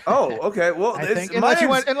 Oh, okay. Well, unless you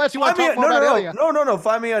want to talk more about Ilya. No.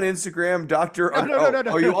 Find me on Instagram, Doctor.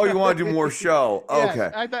 No. You want to do more show?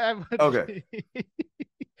 Yes, okay. Okay. It's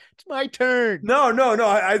my turn. No.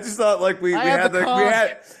 I just thought like we had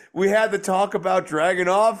the talk about Dragon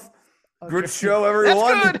Off. Okay. Good show,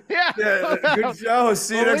 everyone. That's good. Yeah. Good show.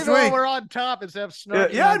 See you next week. We're on top instead of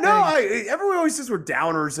snarky. Everyone always says we're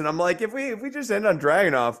downers, and I'm like, if we just end on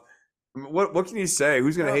Dragon Off. What can you say?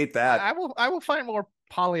 Who's going to hate that? I will find more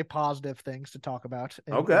positive things to talk about.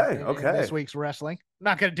 In this week's wrestling. I'm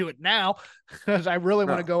not going to do it now because I really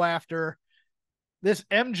want to go after this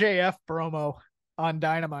MJF promo on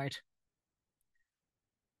Dynamite,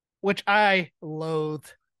 which I loathe.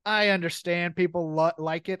 I understand people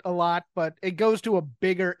like it a lot, but it goes to a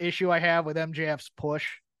bigger issue I have with MJF's push.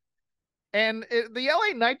 And the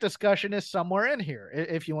LA Knight discussion is somewhere in here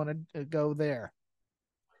if you want to go there.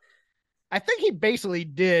 I think he basically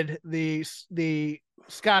did the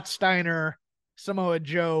Scott Steiner Samoa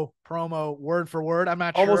Joe promo word for word. I'm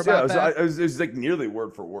not sure about that. It was like nearly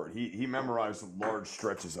word for word. He memorized large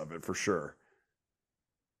stretches of it for sure.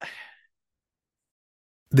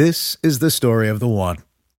 This is the story of the one.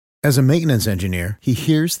 As a maintenance engineer, he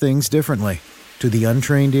hears things differently. To the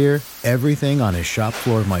untrained ear, everything on his shop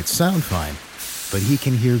floor might sound fine, but he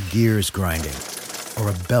can hear gears grinding or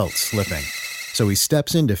a belt slipping. So he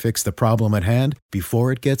steps in to fix the problem at hand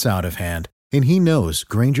before it gets out of hand. And he knows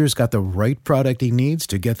Grainger's got the right product he needs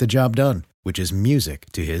to get the job done, which is music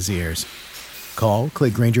to his ears. Call,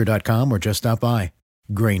 click Grainger.com, or just stop by.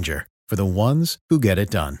 Grainger, for the ones who get it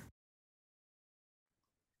done.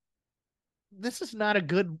 This is not a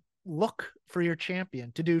good look for your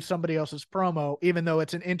champion to do somebody else's promo, even though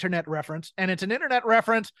it's an internet reference. And it's an internet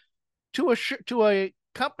reference to a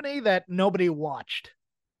company that nobody watched.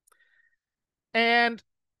 And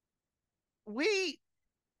the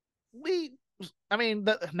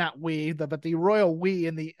royal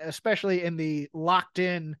we especially in the locked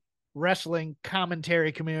in wrestling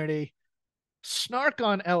commentary community snark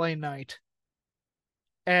on LA Knight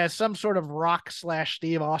as some sort of Rock /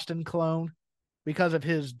 Steve Austin clone because of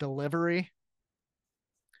his delivery.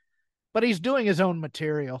 But he's doing his own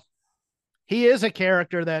material. He is a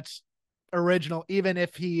character that's original, even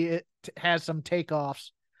if he has some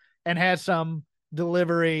takeoffs and has some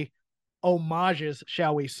delivery homages,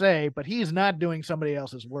 shall we say, but he's not doing somebody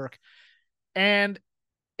else's work. And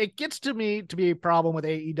it gets to me to be a problem with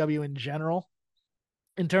AEW in general,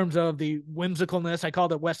 in terms of the whimsicalness. I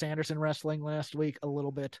called it Wes Anderson wrestling last week a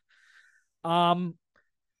little bit.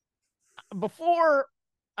 Before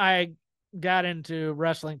I got into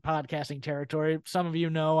wrestling podcasting territory, some of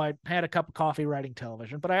you know I had a cup of coffee writing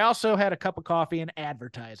television, but I also had a cup of coffee in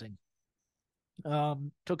advertising.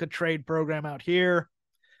 Took a trade program out here.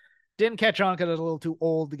 Didn't catch on because I was a little too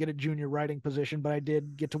old to get a junior writing position, but I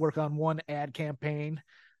did get to work on one ad campaign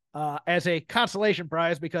as a consolation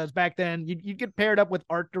prize, because back then you'd get paired up with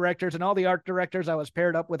art directors, and all the art directors I was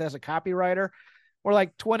paired up with as a copywriter were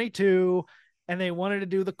like 22, and they wanted to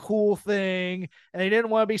do the cool thing, and they didn't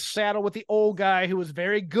want to be saddled with the old guy who was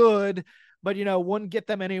very good, but wouldn't get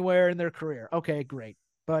them anywhere in their career. Okay, great.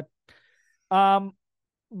 But one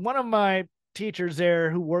of my teachers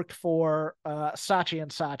there who worked for Saatchi &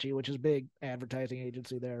 Saatchi, which is a big advertising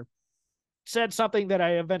agency there, said something that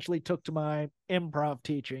I eventually took to my improv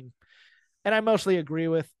teaching, and I mostly agree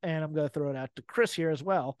with, and I'm going to throw it out to Chris here as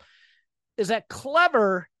well, is that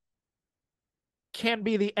clever can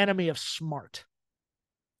be the enemy of smart.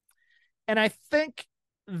 And I think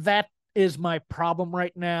that is my problem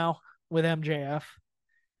right now with MJF,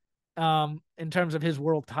 in terms of his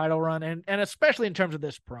world title run, and especially in terms of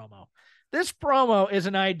this promo. This promo is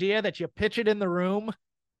an idea that you pitch it in the room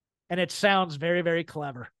and it sounds very, very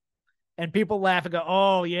clever. And people laugh and go,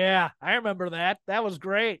 oh, yeah, I remember that. That was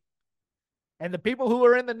great. And the people who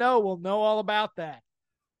are in the know will know all about that.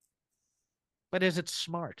 But is it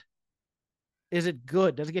smart? Is it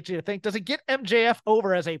good? Does it get you to think? Does it get MJF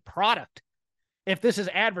over as a product if this is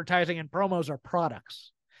advertising and promos are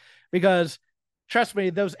products? because trust me,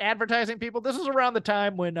 those advertising people, this is around the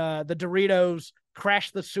time when the Doritos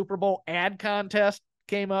Crash the Super Bowl ad contest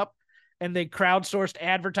came up and they crowdsourced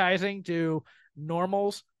advertising to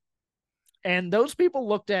normals. And those people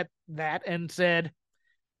looked at that and said,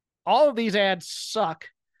 all of these ads suck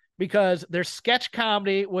because they're sketch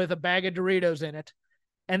comedy with a bag of Doritos in it.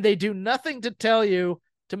 And they do nothing to tell you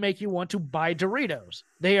to make you want to buy Doritos.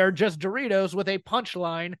 They are just Doritos with a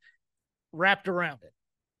punchline wrapped around it.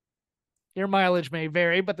 Your mileage may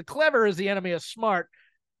vary, but the clever is the enemy of smart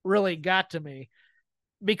really got to me,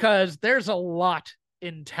 because there's a lot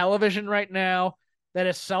in television right now that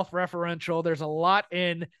is self-referential. There's a lot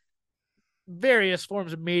in various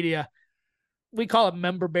forms of media. We call it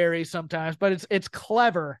member berries sometimes, but it's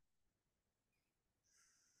clever.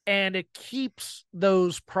 And it keeps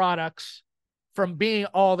those products from being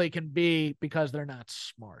all they can be because they're not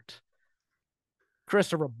smart.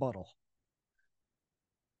 Chris, a rebuttal.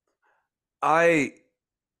 I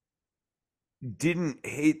didn't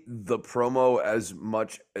hate the promo as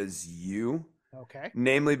much as you. Okay.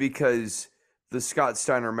 Namely because the Scott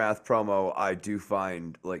Steiner math promo I do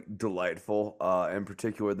find like delightful. In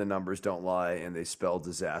particular, the numbers don't lie and they spell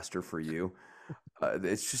disaster for you.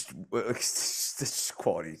 It's just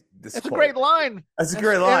quality. It's a great line. That's a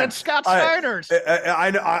great line. And it's Scott Steiner's.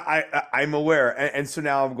 I know. I'm aware, and so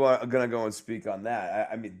now I'm gonna go and speak on that.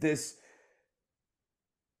 I mean, this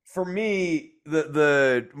for me,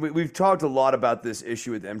 we've talked a lot about this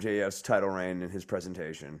issue with MJF's title reign and his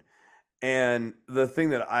presentation, and the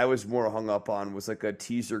thing that I was more hung up on was like a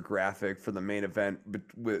teaser graphic for the main event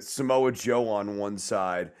with Samoa Joe on one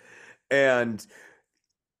side, and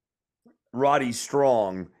Roddy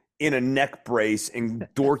Strong in a neck brace and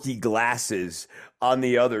dorky glasses on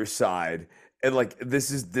the other side. And like,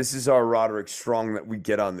 this is our Roderick Strong that we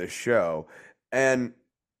get on this show. And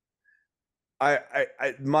I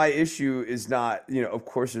my issue is not, of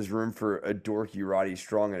course there's room for a dorky Roddy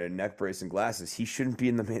Strong in a neck brace and glasses. He shouldn't be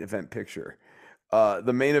in the main event picture.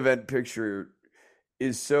 The main event picture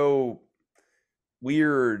is so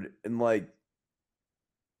weird and like,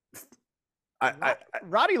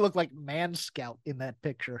 Roddy looked like Man Scout in that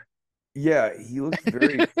picture. Yeah, he looked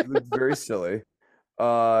very silly.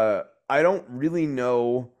 I don't really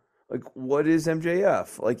know, like, what is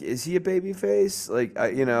MJF? Like, is he a baby face? Like,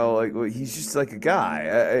 he's just like a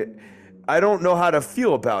guy. I don't know how to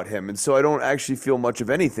feel about him, and so I don't actually feel much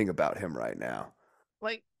of anything about him right now.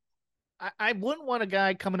 Like, I wouldn't want a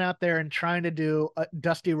guy coming out there and trying to do a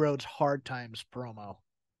Dusty Rhodes Hard Times promo.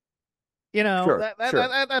 Sure.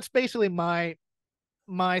 That's basically my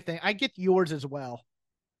thing. I get yours as well,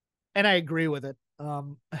 and I agree with it.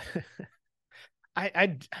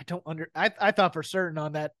 I don't I thought for certain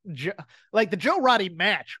on that, like the Joe Roddy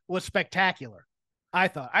match was spectacular.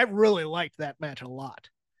 I really liked that match a lot.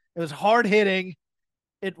 It was hard hitting.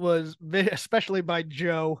 It was, especially by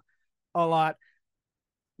Joe, a lot.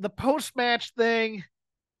 The post match thing,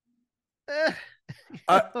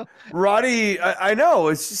 Roddy, I know,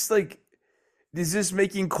 it's just like, is this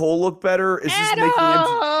making Cole look better? Is this making him?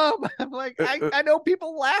 I'm like, I know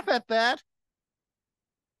people laugh at that.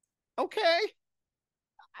 Okay.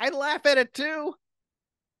 I laugh at it too.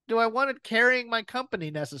 Do I want it carrying my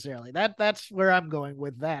company necessarily? That's where I'm going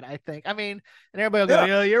with that, I think. I mean, and everybody will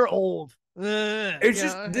go, you're old.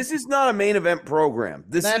 This is not a main event program.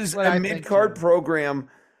 This is a mid-card program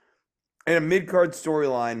and a mid-card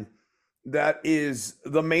storyline that is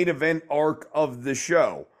the main event arc of the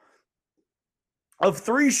show. Of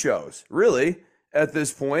 3 shows, really, at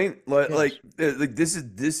this point. Like this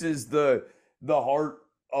is the heart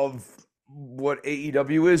of what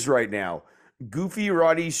AEW is right now. Goofy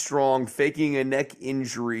Roddy Strong faking a neck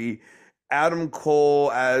injury, Adam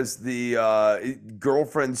Cole as the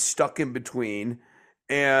girlfriend stuck in between,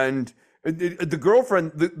 and the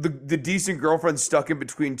girlfriend, the decent girlfriend stuck in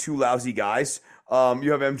between 2 lousy guys.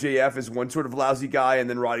 You have MJF as one sort of lousy guy, and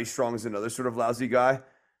then Roddy Strong is another sort of lousy guy.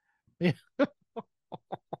 Yeah.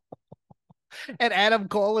 And Adam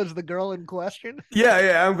Cole is the girl in question.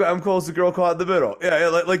 Yeah. I'm Cole's the girl caught in the middle.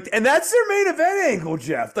 Yeah, like, and that's their main event angle,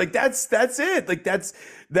 Jeff. Like that's it. Like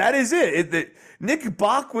that is it. Nick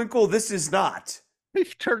Bockwinkel, this is not.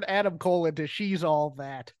 We've turned Adam Cole into she's all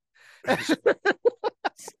that.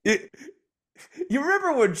 You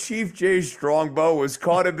remember when Chief Jay Strongbow was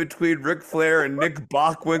caught in between Ric Flair and Nick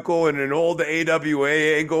Bockwinkel in an old AWA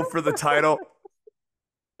angle for the title?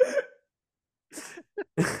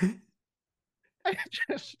 I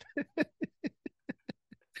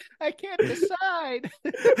can't decide.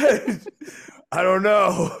 I don't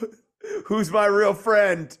know. Who's my real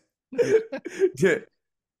friend?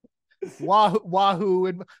 Wahoo,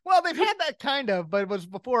 and well, they've had that kind of, but it was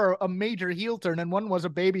before a major heel turn, and one was a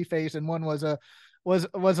baby face, and one was a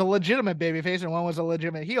legitimate baby face, and one was a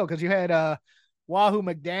legitimate heel, because you had Wahoo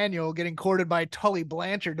McDaniel getting courted by Tully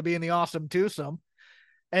Blanchard to be in the Awesome Twosome.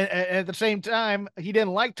 And at the same time, he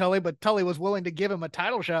didn't like Tully, but Tully was willing to give him a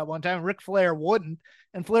title shot one time. Ric Flair wouldn't.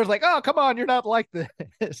 And Flair's like, oh, come on, you're not like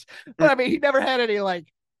this. But I mean, he never had any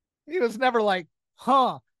he was never like,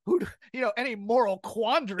 who, any moral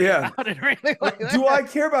quandary about it or anything like that. Do I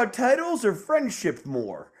care about titles or friendship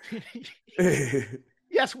more?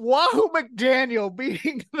 Yes, Wahoo McDaniel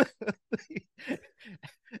being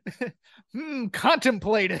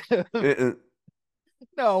contemplative.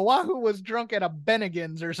 No, Wahoo was drunk at a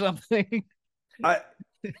Bennigan's or something.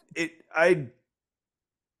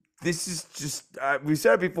 This is just, we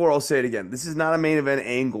said it before, I'll say it again. This is not a main event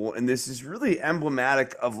angle, and this is really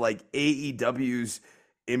emblematic of AEW's,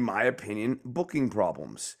 in my opinion, booking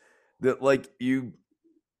problems. That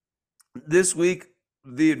this week,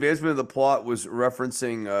 the advancement of the plot was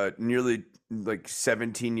referencing nearly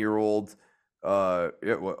 17-year-old,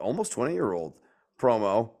 almost 20-year-old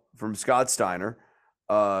promo from Scott Steiner.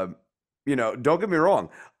 Don't get me wrong.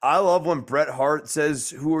 I love when Bret Hart says,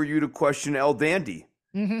 "Who are you to question El Dandy?"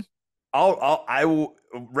 Mm-hmm. I will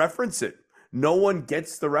reference it. No one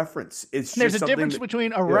gets the reference. There's a difference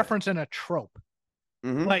between a reference and a trope.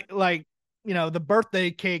 Mm-hmm. The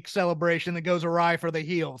birthday cake celebration that goes awry for the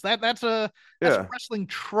heels. That's a wrestling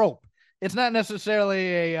trope. It's not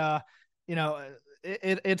necessarily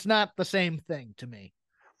it's not the same thing to me.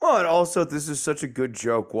 Well, and also, this is such a good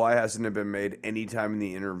joke. Why hasn't it been made any time in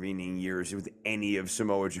the intervening years with any of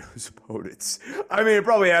Samoa Joe's opponents? I mean, it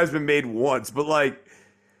probably has been made once, but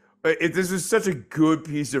if this was such a good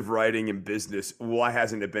piece of writing and business, why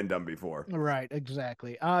hasn't it been done before? Right,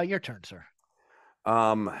 exactly. Your turn, sir.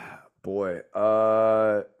 Boy.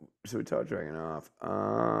 So we talked Dragon off.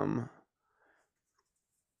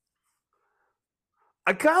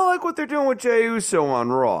 I kind of like what they're doing with Jey Uso on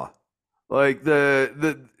Raw. He's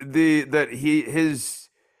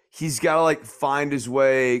got to find his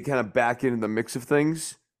way kind of back into the mix of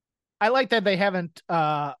things. I like that they haven't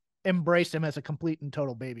embraced him as a complete and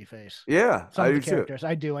total babyface. Yeah, some of the characters. Too.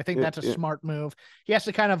 I do. I think that's a smart move. He has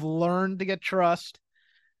to kind of learn to get trust.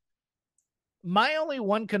 My only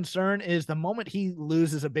one concern is the moment he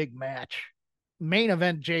loses a big match, main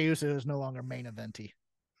event Jey Uso is no longer main eventy.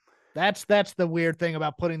 That's the weird thing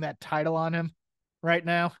about putting that title on him right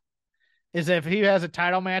now. Is if he has a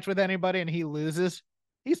title match with anybody and he loses,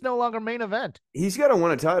 he's no longer main event. He's got to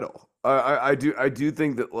win a title. I do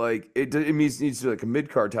think that it needs to be a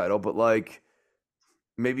mid-card title, but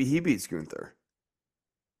maybe he beats Gunther.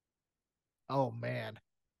 Oh man,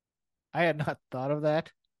 I had not thought of that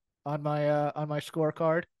on my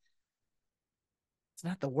scorecard. It's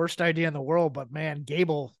not the worst idea in the world, but man,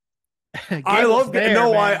 Gable. I love there,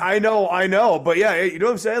 no, man. I know, but yeah, you know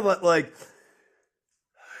what I'm saying?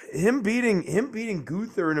 Him beating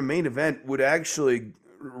Gunther in a main event would actually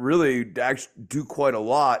do quite a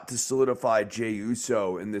lot to solidify Jey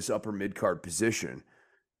Uso in this upper mid-card position.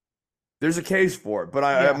 There's a case for it, but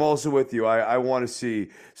I'm also with you. I want to see,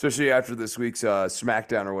 especially after this week's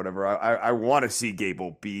SmackDown or whatever, I want to see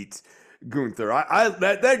Gable beat Gunther.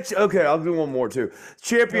 Okay, I'll do one more too.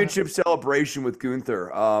 Championship celebration with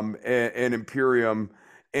Gunther and Imperium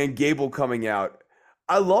and Gable coming out.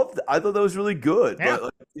 I thought that was really good.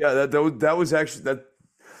 Yeah, that was actually that.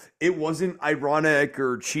 It wasn't ironic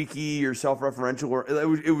or cheeky or self-referential, or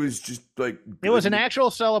it was just good. It was an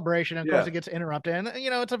actual celebration. Of course, it gets interrupted, and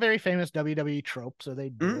it's a very famous WWE trope, so they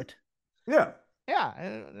do it. Yeah,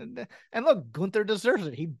 yeah. And look, Gunther deserves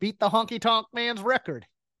it. He beat the Honky Tonk Man's record.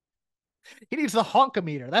 He needs the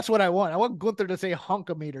honkometer. That's what I want. I want Gunther to say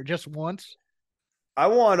honkometer just once. I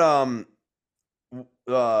want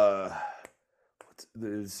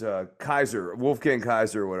there's Kaiser, Wolfgang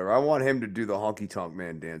Kaiser or whatever. I want him to do the Honky Tonk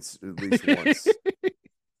Man dance at least once.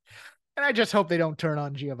 And I just hope they don't turn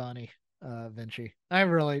on Giovanni Vinci. I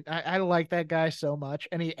like that guy so much,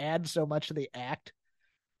 and he adds so much to the act.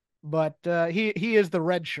 But he is the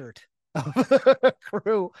red shirt of the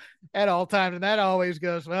crew at all times, and that always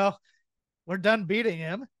goes, well, we're done beating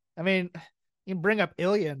him. I mean, you can bring up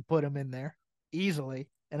Ilya and put him in there easily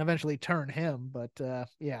and eventually turn him. But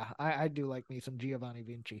I do like me some Giovanni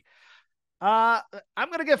Vinci. I'm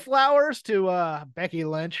going to give flowers to Becky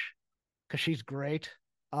Lynch because she's great.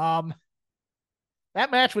 That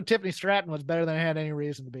match with Tiffany Stratton was better than it had any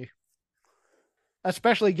reason to be.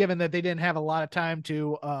 Especially given that they didn't have a lot of time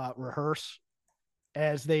to rehearse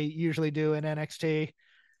as they usually do in NXT.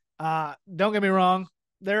 Don't get me wrong.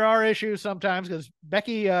 There are issues sometimes because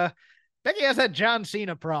Becky has that John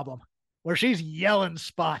Cena problem. where she's yelling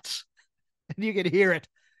spots and you could hear it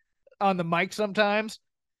on the mic sometimes.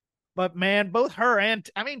 But man, both her and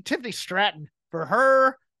Tiffany Stratton, for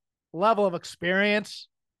her level of experience,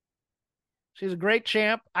 she's a great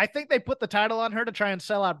champ. I think they put the title on her to try and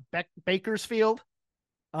sell out Bakersfield,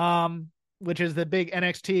 which is the big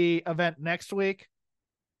NXT event next week.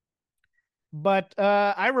 But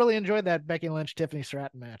I really enjoyed that Becky Lynch Tiffany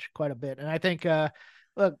Stratton match quite a bit, and I think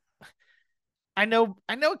look, I know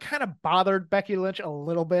it kind of bothered Becky Lynch a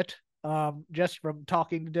little bit, just from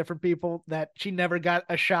talking to different people, that she never got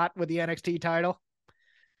a shot with the NXT title.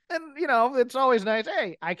 And it's always nice.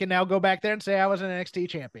 Hey, I can now go back there and say I was an NXT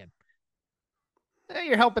champion.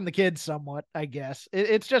 You're helping the kids somewhat, I guess.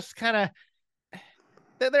 It's just kind of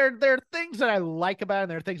there are things that I like about it,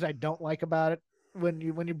 and there are things I don't like about it when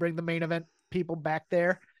you bring the main event people back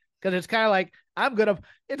there, because it's kind of like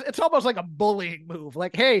it's almost like a bullying move.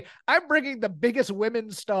 Like, hey, I'm bringing the biggest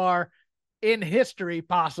women's star in history,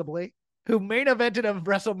 possibly, who main evented of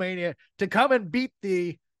WrestleMania, to come and beat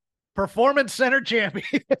the Performance Center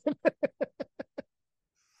champion.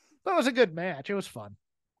 That was a good match. It was fun.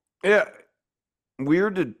 Yeah.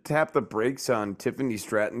 Weird to tap the brakes on Tiffany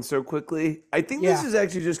Stratton so quickly. I think this is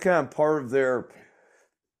actually just kind of part of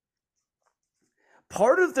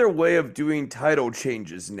their way of doing title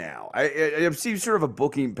changes now. I've seen sort of a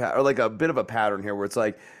booking or like a bit of a pattern here where it's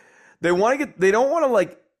like they don't want to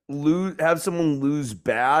like have someone lose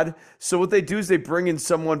bad. So what they do is they bring in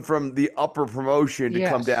someone from the upper promotion to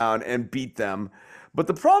come down and beat them. But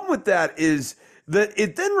the problem with that is that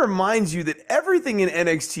it then reminds you that everything in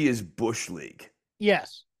NXT is Bush League.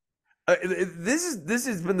 Yes. This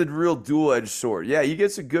has been the real dual-edged sword. Yeah, you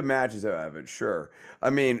get some good matches out of it, sure.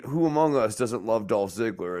 I mean, who among us doesn't love Dolph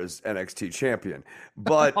Ziggler as NXT champion?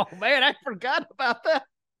 But oh man, I forgot about that.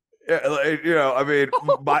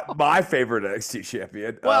 My favorite NXT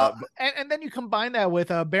champion. Well, and then you combine that with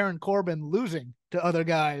Baron Corbin losing to other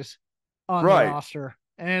guys on the roster,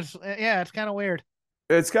 and it's kind of weird.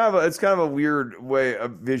 It's kind of a weird way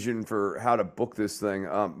of vision for how to book this thing.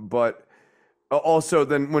 But also,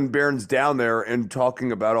 then when Baron's down there and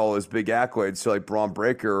talking about all his big accolades, so like Braun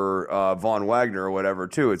Breaker or Von Wagner or whatever,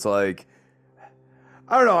 too, it's like,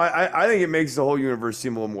 I don't know. I think it makes the whole universe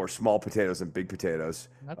seem a little more small potatoes than big potatoes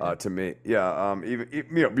to me. Yeah.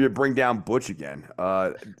 Even you bring down Butch again.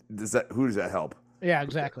 Who does that help? Yeah,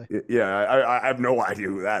 exactly. Yeah, I have no idea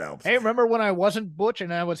who that helps. Hey, remember when I wasn't Butch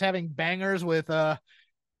and I was having bangers with Tyler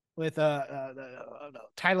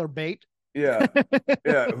Bate? Yeah,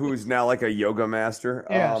 yeah. Who's now like a yoga master?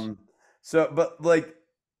 Yes. But like,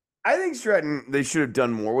 I think Stratton, they should have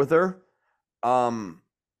done more with her. I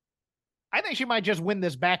think she might just win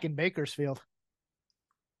this back in Bakersfield.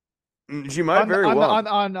 She might very well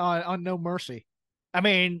on No Mercy. I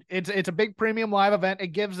mean, it's a big premium live event.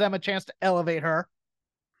 It gives them a chance to elevate her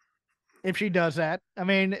if she does that. I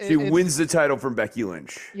mean, she wins the title from Becky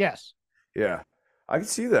Lynch. Yes. Yeah, I can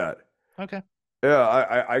see that. Okay.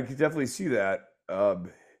 Yeah, I could definitely see that.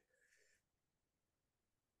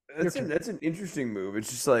 That's an interesting move. It's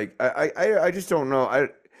just like I just don't know.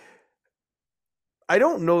 I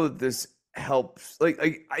don't know that this helps. Like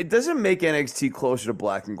it doesn't make NXT closer to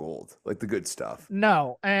black and gold, like the good stuff.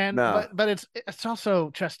 No, but it's also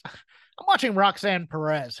just, I'm watching Roxanne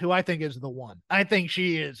Perez, who I think is the one. I think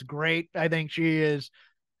she is great. I think she's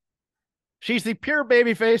the pure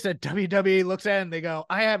babyface that WWE looks at and they go,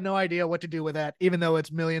 I have no idea what to do with that, even though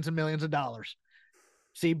it's millions and millions of dollars.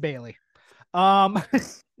 See Bailey. And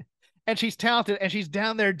she's talented, and she's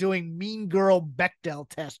down there doing mean girl Bechdel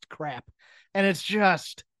test crap. And I'm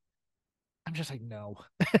just like, no.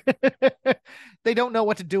 They don't know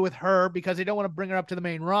what to do with her because they don't want to bring her up to the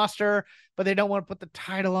main roster, but they don't want to put the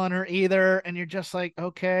title on her either. And you're just like,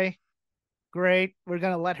 okay, great. We're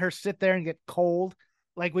going to let her sit there and get cold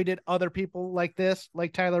like we did other people like this,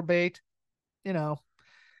 like Tyler Bate.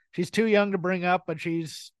 She's too young to bring up, but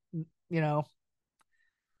she's,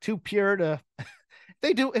 too pure to,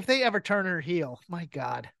 if they ever turn her heel, my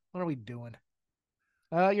God, what are we doing?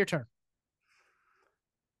 Your turn.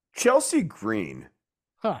 Chelsea Green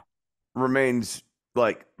remains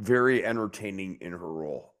like very entertaining in her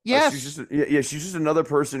role. Yes. She's just another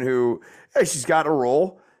person who, she's got a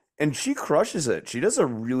role and she crushes it. She does a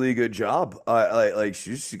really good job.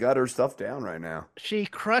 She got her stuff down right now. She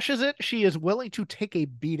crushes it. She is willing to take a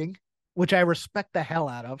beating, which I respect the hell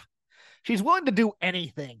out of. She's willing to do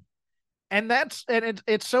anything. And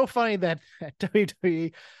it's so funny that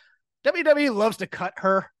WWE WWE loves to cut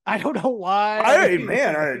her. I don't know why. I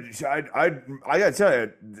gotta tell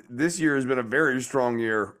you, this year has been a very strong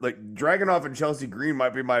year. Like Dragunov and Chelsea Green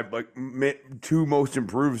might be my two most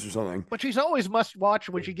improved or something. But she's always must watch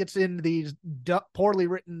when she gets in these poorly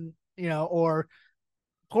written, or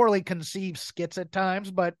poorly conceived skits at times.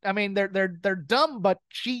 But I mean, they're dumb, but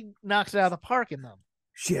she knocks it out of the park in them.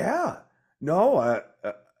 Yeah, no,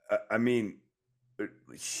 I mean,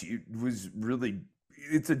 she was really.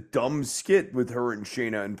 It's a dumb skit with her and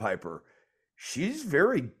Shayna and Piper. She's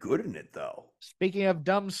very good in it, though. Speaking of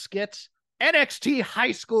dumb skits, NXT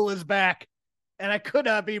High School is back, and I could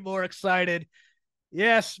not be more excited.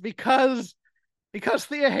 Yes, because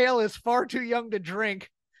Thea Hale is far too young to drink,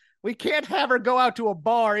 we can't have her go out to a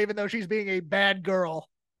bar, even though she's being a bad girl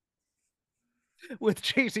with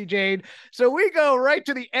JC Jane. So we go right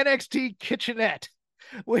to the NXT kitchenette,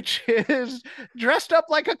 which is dressed up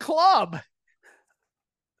like a club.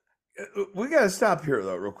 We got to stop here,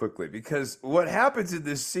 though, real quickly, because what happens in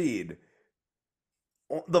this scene,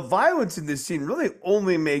 the violence in this scene really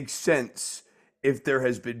only makes sense if there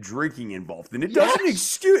has been drinking involved. And it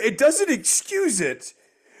doesn't excuse it.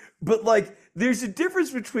 But, like, there's a difference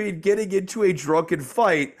between getting into a drunken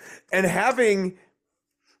fight and having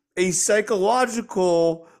a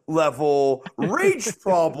psychological level rage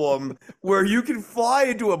problem where you can fly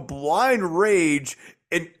into a blind rage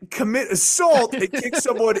and commit assault and kick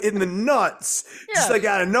someone in the nuts, just like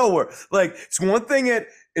out of nowhere. Like, it's one thing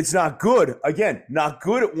it's not good. Again, not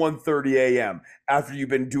good at 1:30 a.m. after you've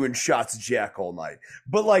been doing shots of Jack all night.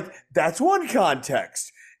 But, like, that's one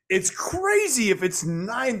context. It's crazy if it's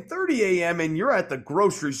 9:30 a.m. and you're at the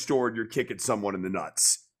grocery store and you're kicking someone in the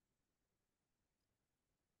nuts.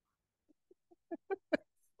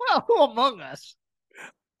 Well, who among us?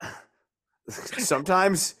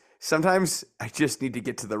 Sometimes I just need to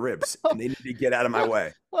get to the ribs and they need to get out of my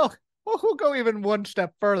way. Well, we'll go even one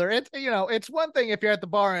step further. It's one thing if you're at the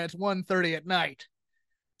bar and it's 1:30 at night.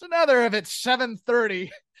 It's another if it's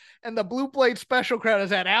 7:30 and the Blue Plate special crowd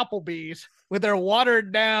is at Applebee's with their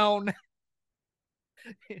watered down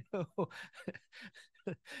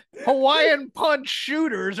Hawaiian punch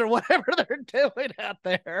shooters or whatever they're doing out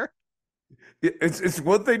there. It's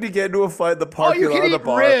one thing to get into a fight in the parking lot of the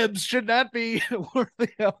bar. Ribs should not be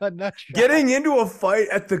worthy of a nut shot. Getting into a fight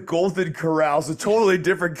at the Golden Corral is a totally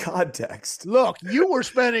different context. Look, you were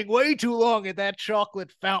spending way too long at that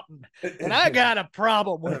chocolate fountain, and I got a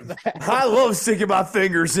problem with that. I love sticking my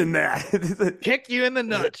fingers in that. Kick you in the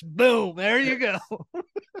nuts. Boom. There you go.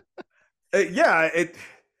 I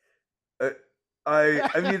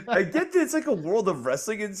mean, I get that it's like a world of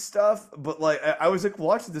wrestling and stuff, but like I was like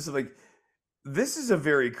watching this, and like, this is a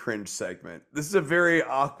very cringe segment. This is a very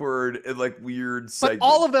awkward and like weird segment. But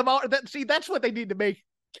all of them are that's what they need to make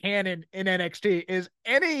canon in NXT is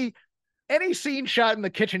any scene shot in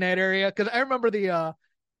the kitchenette area. Because I remember the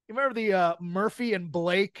Murphy and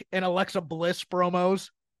Blake and Alexa Bliss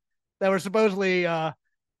promos that were supposedly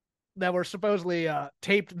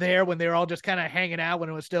taped there when they were all just kind of hanging out when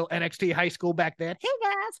it was still NXT High School back then. Hey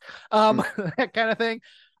guys, that kind of thing.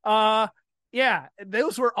 Yeah,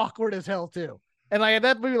 those were awkward as hell too. And like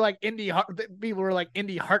that movie, like people were like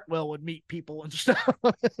Indy Hartwell would meet people and stuff.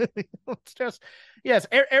 It's just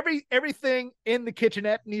everything in the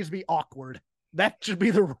kitchenette needs to be awkward. That should be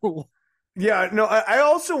the rule. Yeah, no, I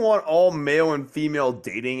also want all male and female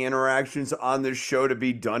dating interactions on this show to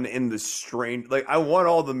be done in the strange. Like, I want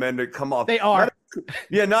all the men to come off. They are.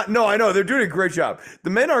 I know. They're doing a great job. The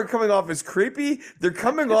men aren't coming off as creepy. They're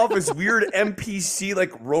coming off as weird NPC,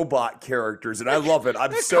 like robot characters, and I love it.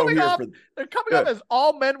 I'm so here for They're coming off as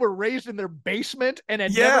all men were raised in their basement and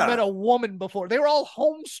had never met a woman before. They were all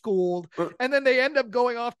homeschooled, and then they end up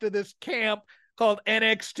going off to this camp called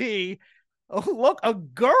NXT. Oh, look, a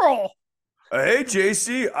girl. Hey,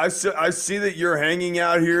 JC, I see that you're hanging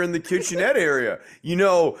out here in the kitchenette area. You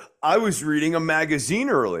know, I was reading a magazine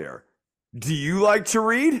earlier. Do you like to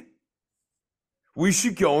read? We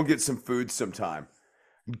should go and get some food sometime.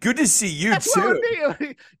 Good to see you, That's too. What it would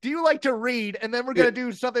be. Do you like to read? And then we're going to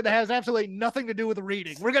do something that has absolutely nothing to do with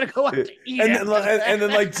reading. We're going to go out to eat. And then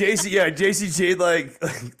like JC Jade like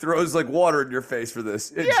throws like water in your face for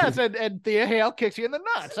this. Yes, and Thea Hale kicks you in the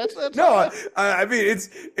nuts. That's no, I mean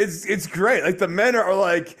it's great. Like the men are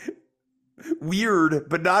like weird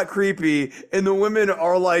but not creepy, and the women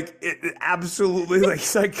are like absolutely like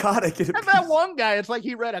psychotic. And that one guy, it's like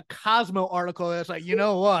he read a Cosmo article that's like, you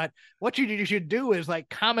know what you should do is like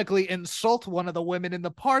comically insult one of the women in the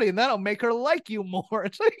party, and that'll make her like you more.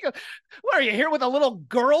 It's like, what are you here with a little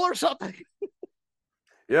girl or something?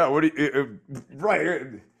 Yeah, what do you right?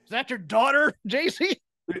 Is that your daughter, JC?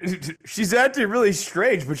 She's acting really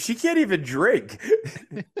strange, but she can't even drink.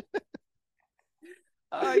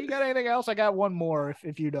 You got anything else? I got one more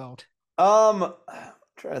if you don't. I'm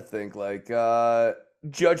trying to think. Like,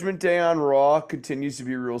 Judgment Day on Raw continues to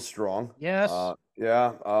be real strong. Yes.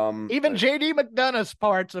 Yeah. Even JD McDonough's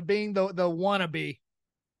parts of being the wannabe.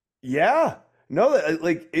 Yeah. No,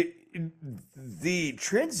 like the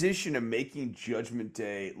transition of making Judgment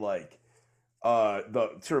Day like the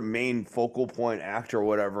sort of main focal point actor or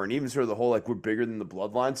whatever, and even sort of the whole like we're bigger than the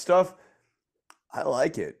bloodline stuff. I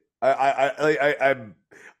like it. I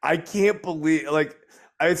can't believe like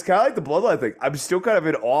it's kind of like the bloodline thing. I'm still kind of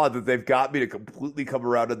in awe that they've got me to completely come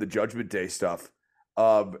around to the Judgment Day stuff.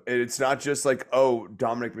 And it's not just like, oh,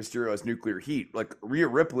 Dominic Mysterio has nuclear heat. Like Rhea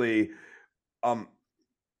Ripley,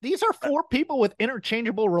 these are 4 people with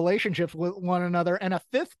interchangeable relationships with one another, and a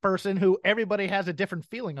 5th person who everybody has a different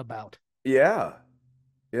feeling about. Yeah.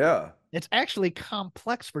 It's actually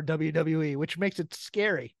complex for WWE, which makes it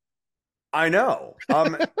scary. I know.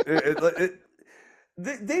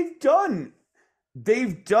 They've done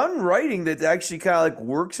writing that actually kind of like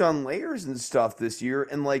works on layers and stuff this year,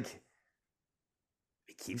 and like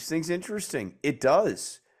it keeps things interesting. It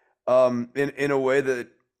does, in a way that,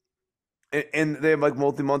 and they have like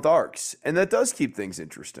multi-month arcs, and that does keep things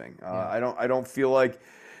interesting. I don't feel like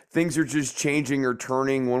things are just changing or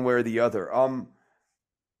turning one way or the other.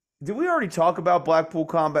 Did we already talk about Blackpool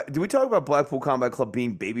Combat? Did we talk about Blackpool Combat Club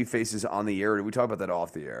being baby faces on the air? Or did we talk about that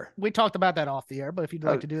off the air? We talked about that off the air, but if you'd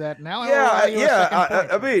like to do that now,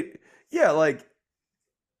 I mean, yeah, like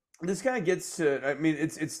this kind of gets to. I mean,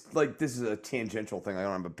 it's like this is a tangential thing. I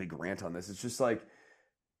don't have a big rant on this. It's just like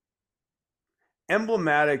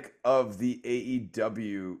emblematic of the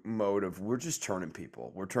AEW mode of we're just turning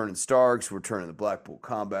people. We're turning Starks. We're turning the Blackpool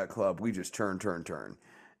Combat Club. We just turn,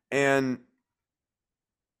 and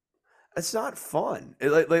it's not fun.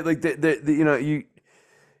 It's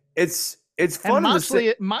fun.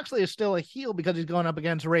 And Moxley is still a heel because he's going up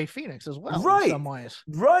against Rey Fenix as well, right? In some ways,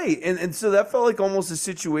 right. And so that felt like almost a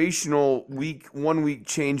situational 1 week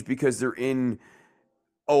change because they're in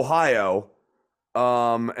Ohio,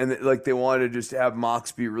 and like they wanted to just have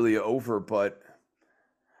Mox be really over, but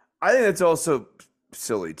I think that's also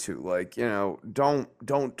silly too. Like,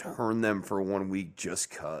 don't turn them for 1 week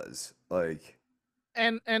just cause like.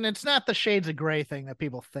 And it's not the shades of gray thing that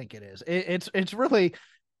people think it is. It's really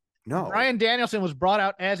no. Bryan Danielson was brought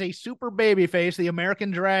out as a super babyface, the American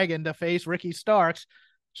Dragon, to face Ricky Starks.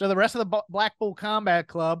 So the rest of the Blackpool Combat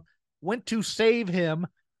Club went to save him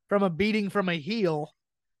from a beating from a heel,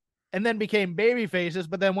 and then became babyfaces.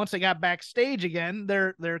 But then once they got backstage again,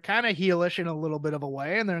 they're kind of heelish in a little bit of a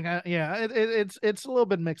way, and they're kind of, it's a little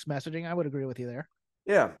bit mixed messaging. I would agree with you there.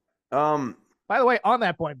 Yeah. By the way, on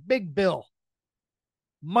that point, Big Bill.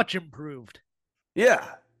 Much improved. Yeah.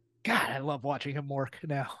 God, I love watching him work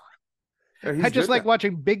now. Yeah, I just like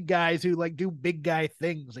watching big guys who like do big guy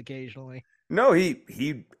things occasionally. No,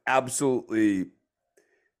 he absolutely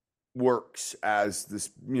works as this,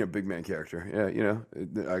 big man character. Yeah,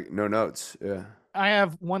 no notes. Yeah. I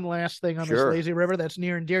have one last thing on this lazy river that's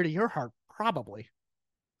near and dear to your heart, probably.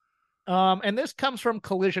 And this comes from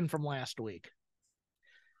Collision from last week.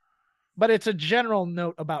 But it's a general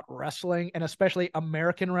note about wrestling, and especially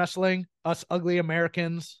American wrestling, us ugly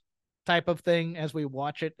Americans type of thing as we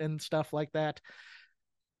watch it and stuff like that,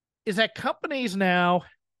 is that companies now,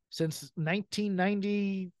 since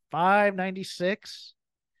 1995, 96,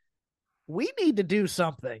 we need to do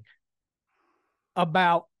something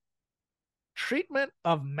about treatment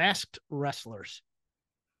of masked wrestlers.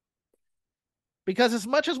 Because as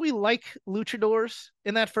much as we like luchadors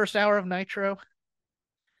in that first hour of Nitro,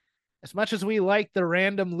 as much as we like the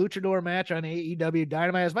random luchador match on AEW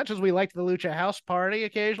Dynamite, as much as we like the Lucha House Party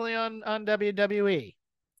occasionally on WWE,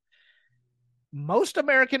 most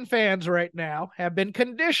American fans right now have been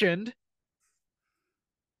conditioned.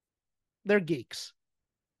 They're geeks.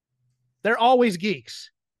 They're always geeks.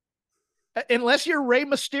 Unless you're Rey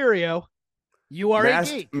Mysterio, you are a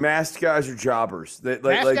geek. Masked guys are jobbers.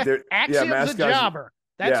 Axiom's a jobber.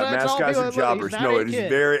 Masked guys are jobbers. No, it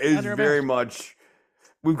is very much.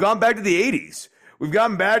 We've gone back to the 80s. We've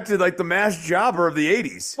gotten back to like the masked jobber of the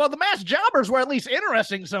 80s. Well, the masked jobbers were at least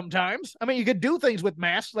interesting sometimes. I mean, you could do things with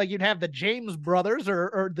masks, like you'd have the James Brothers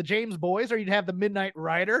or the James Boys, or you'd have the Midnight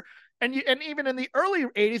Rider. And even in the early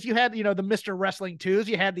 80s, you had, the Mr. Wrestling 2s,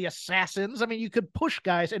 you had the Assassins. I mean, you could push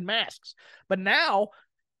guys in masks. But now,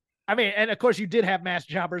 I mean, and of course you did have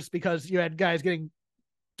masked jobbers because you had guys getting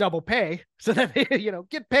double pay. So that they,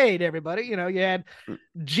 get paid, everybody. You had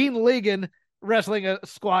Gene Ligon wrestling a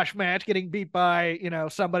squash match, getting beat by,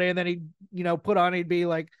 somebody, and then he'd be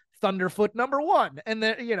like Thunderfoot #1, and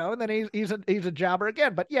then and then he's a jobber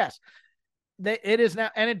again. But yes, it is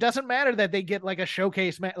now, and it doesn't matter that they get like a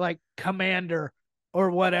showcase like Commander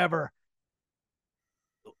or whatever.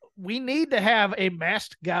 We need to have a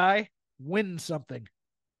masked guy win something.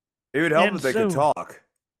 It would help if they could talk.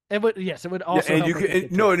 It would, yes, it would also. Yeah, and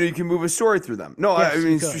you can move a story through them. No, yes, I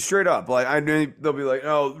mean straight up. Like I mean, they'll be like,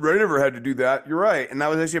 "Oh, Ray never had to do that." You're right, and that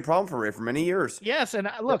was actually a problem for Ray for many years. Yes,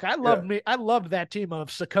 and look, I loved that team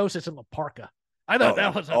of Psychosis and Laparca. I thought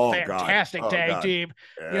that was a fantastic tag team.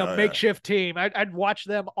 Yeah, makeshift team. I'd watch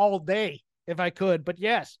them all day if I could. But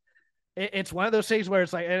yes, it's one of those things where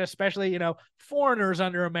it's like, and especially foreigners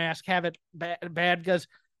under a mask have it bad because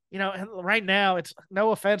right now it's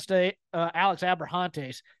no offense to Alex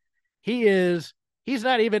Abrahantes. He's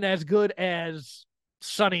not even as good as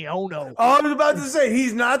Sonny Ono. Oh, I was about to say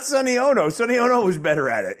he's not Sonny Ono. Sonny Ono was better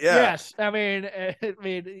at it. Yeah. Yes, I mean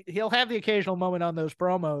he'll have the occasional moment on those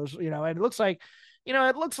promos, and it looks like,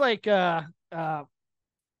 Penta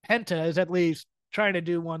is at least trying to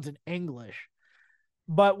do ones in English.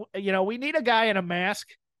 But we need a guy in a mask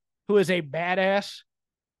who is a badass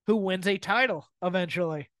who wins a title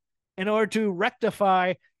eventually in order to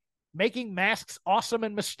rectify making masks awesome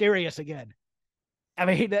and mysterious again. I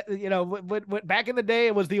mean, back in the day,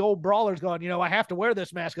 it was the old brawlers going, I have to wear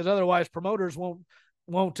this mask because otherwise promoters won't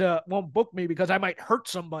book me because I might hurt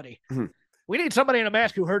somebody. Mm-hmm. We need somebody in a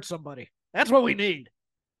mask who hurts somebody. That's what we need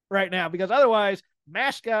right now, because otherwise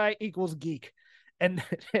mask guy equals geek. And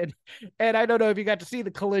I don't know if you got to see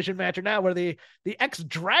the collision match or not, where the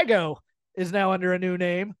ex-Drago is now under a new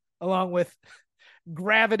name, along with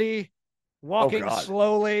Gravity walking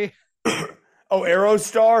slowly.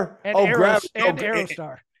 Aerostar and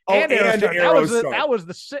Aerostar. That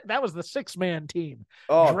was the 6-man team.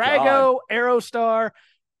 Drago, God. Aerostar,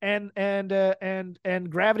 and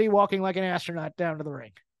Gravity walking like an astronaut down to the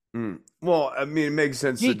ring. Well, I mean, it makes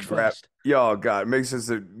sense that it makes sense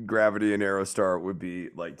that Gravity and Aerostar would be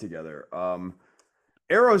like together.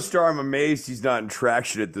 Aerostar, I'm amazed he's not in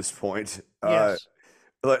traction at this point. Yes.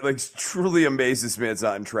 Like truly amazed this man's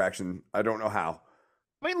not in traction. I don't know how.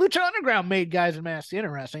 I mean, Lucha Underground made guys in masks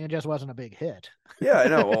interesting. It just wasn't a big hit. Yeah, I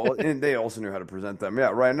know. Well, and they also knew how to present them.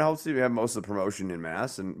 Yeah, right. And obviously we have most of the promotion in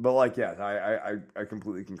masks, I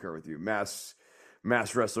completely concur with you. Mass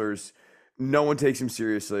wrestlers, no one takes him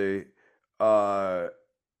seriously. And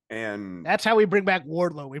that's how we bring back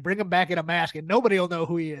Wardlow. We bring him back in a mask, and nobody will know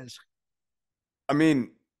who he is. I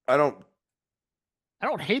mean, I don't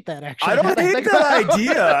hate that, actually. I don't hate that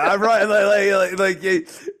idea. I'm right.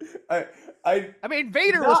 I mean,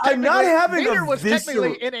 Vader was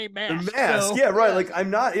technically in a mask. So, yeah, right. Like I'm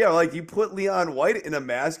not. Yeah, like you put Leon White in a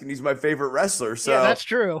mask, and he's my favorite wrestler. So yeah, that's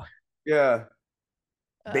true. Yeah,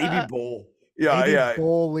 Baby Bull. Yeah, Baby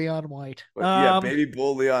Bull Leon White. Baby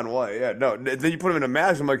Bull Leon White. Yeah, no. Then you put him in a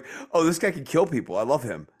mask. I'm like, oh, this guy can kill people. I love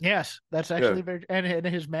him. Yes, that's actually very. And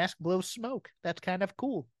his mask blows smoke. That's kind of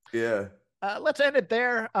cool. Yeah. Let's end it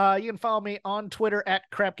there. You can follow me on Twitter at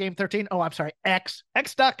crapgame13. Oh, I'm sorry,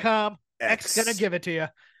 x.com. X gonna give it to you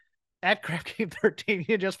at crapgame13. You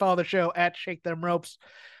can just follow the show at Shake Them Ropes.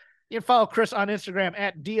 You can follow Chris on Instagram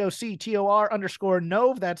at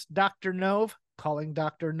DOCTOR_Nove. That's Dr. Nove. Calling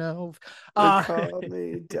Dr. Nove. Call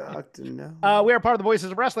me Dr. Nove. We are part of the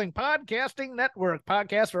Voices of Wrestling Podcasting Network.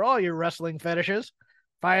 Podcast for all your wrestling fetishes.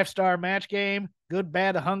 5-star match game. Good,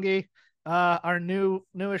 bad, hungry. Our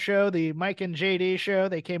newest show, the Mike and JD show.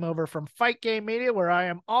 They came over from Fight Game Media, where I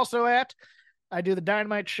am also at. I do the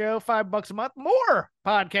Dynamite Show, $5 a month. More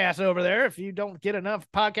podcasts over there. If you don't get enough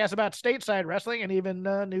podcasts about stateside wrestling and even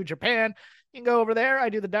New Japan, you can go over there. I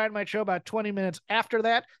do the Dynamite Show about 20 minutes after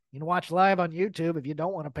that. You can watch live on YouTube if you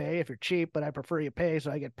don't want to pay, if you're cheap, but I prefer you pay, so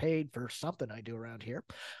I get paid for something I do around here.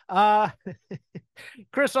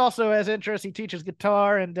 Chris also has interest. He teaches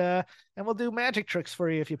guitar, and we'll do magic tricks for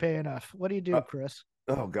you if you pay enough. What do you do, Chris?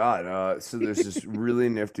 Oh, God. So there's this really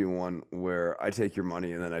nifty one where I take your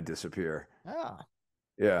money and then I disappear. Oh.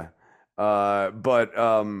 Yeah. But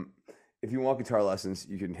if you want guitar lessons,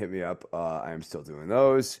 you can hit me up. I am still doing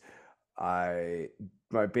those.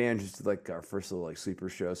 My band just did like our first little like sleeper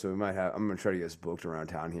show, so I'm gonna try to get us booked around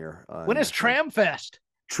town here. When is Tramfest?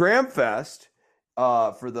 Tramfest,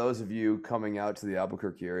 for those of you coming out to the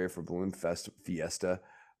Albuquerque area for Balloon Fest Fiesta,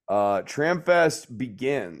 Tramfest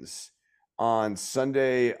begins on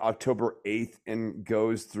Sunday, October 8th, and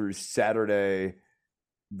goes through Saturday,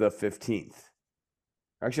 the 15th.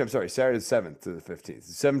 Actually, I'm sorry, Saturday the 7th to the 15th.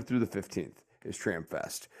 The 7th through the 15th is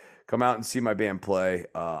Tramfest. Come out and see my band play.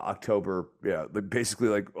 October, basically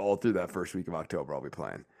like all through that first week of October, I'll be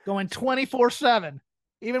playing. Going 24/7.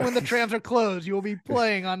 Even when the trams are closed, you will be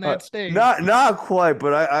playing on that stage. Not quite,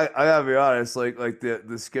 but I gotta be honest. Like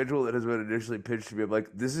the schedule that has been initially pitched to me, I'm like,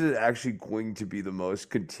 this is actually going to be the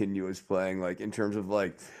most continuous playing, like in terms of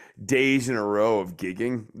like days in a row of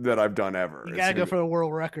gigging that I've done ever. You gotta go for the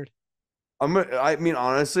world record. I mean,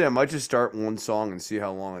 honestly, I might just start one song and see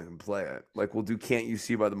how long I can play it. Like we'll do "Can't You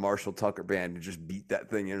See" by the Marshall Tucker Band and just beat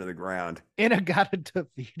that thing into the ground.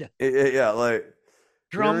 In-A-Gadda-Da-Vida. Yeah, like.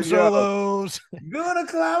 Drum solos. Gonna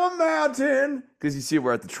climb a mountain because you see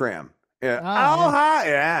we're at the tram. Yeah. Yeah.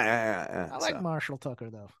 Yeah. I like Marshall Tucker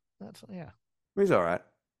though. That's He's all right.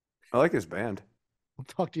 I like his band. We'll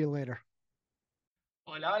talk to you later.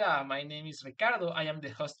 Hola, hola. My name is Ricardo. I am the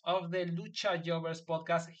host of the Lucha Jovers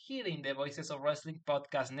podcast here in the Voices of Wrestling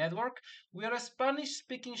Podcast Network. We are a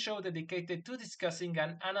Spanish-speaking show dedicated to discussing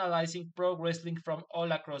and analyzing pro wrestling from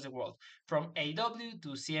all across the world. From AEW to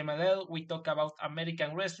CMLL, we talk about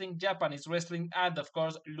American wrestling, Japanese wrestling, and of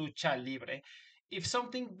course, Lucha Libre. If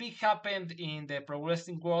something big happened in the pro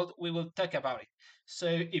wrestling world, we will talk about it. So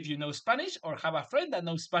if you know Spanish or have a friend that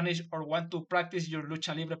knows Spanish or want to practice your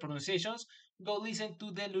Lucha Libre pronunciations, go listen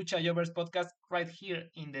to the Lucha Jovers podcast right here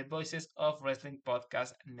in the Voices of Wrestling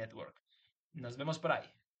Podcast Network. Nos vemos por ahí.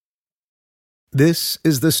 This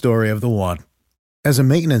is the story of the one. As a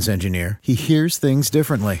maintenance engineer, he hears things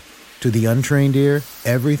differently. To the untrained ear,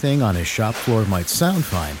 everything on his shop floor might sound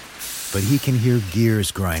fine, but he can hear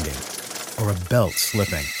gears grinding or a belt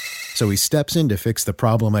slipping. So he steps in to fix the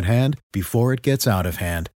problem at hand before it gets out of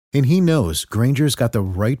hand. And he knows Grainger's got the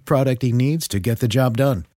right product he needs to get the job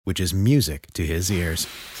done, which is music to his ears.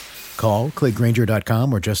 Call, click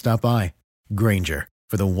Grainger.com, or just stop by. Grainger,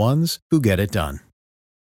 for the ones who get it done.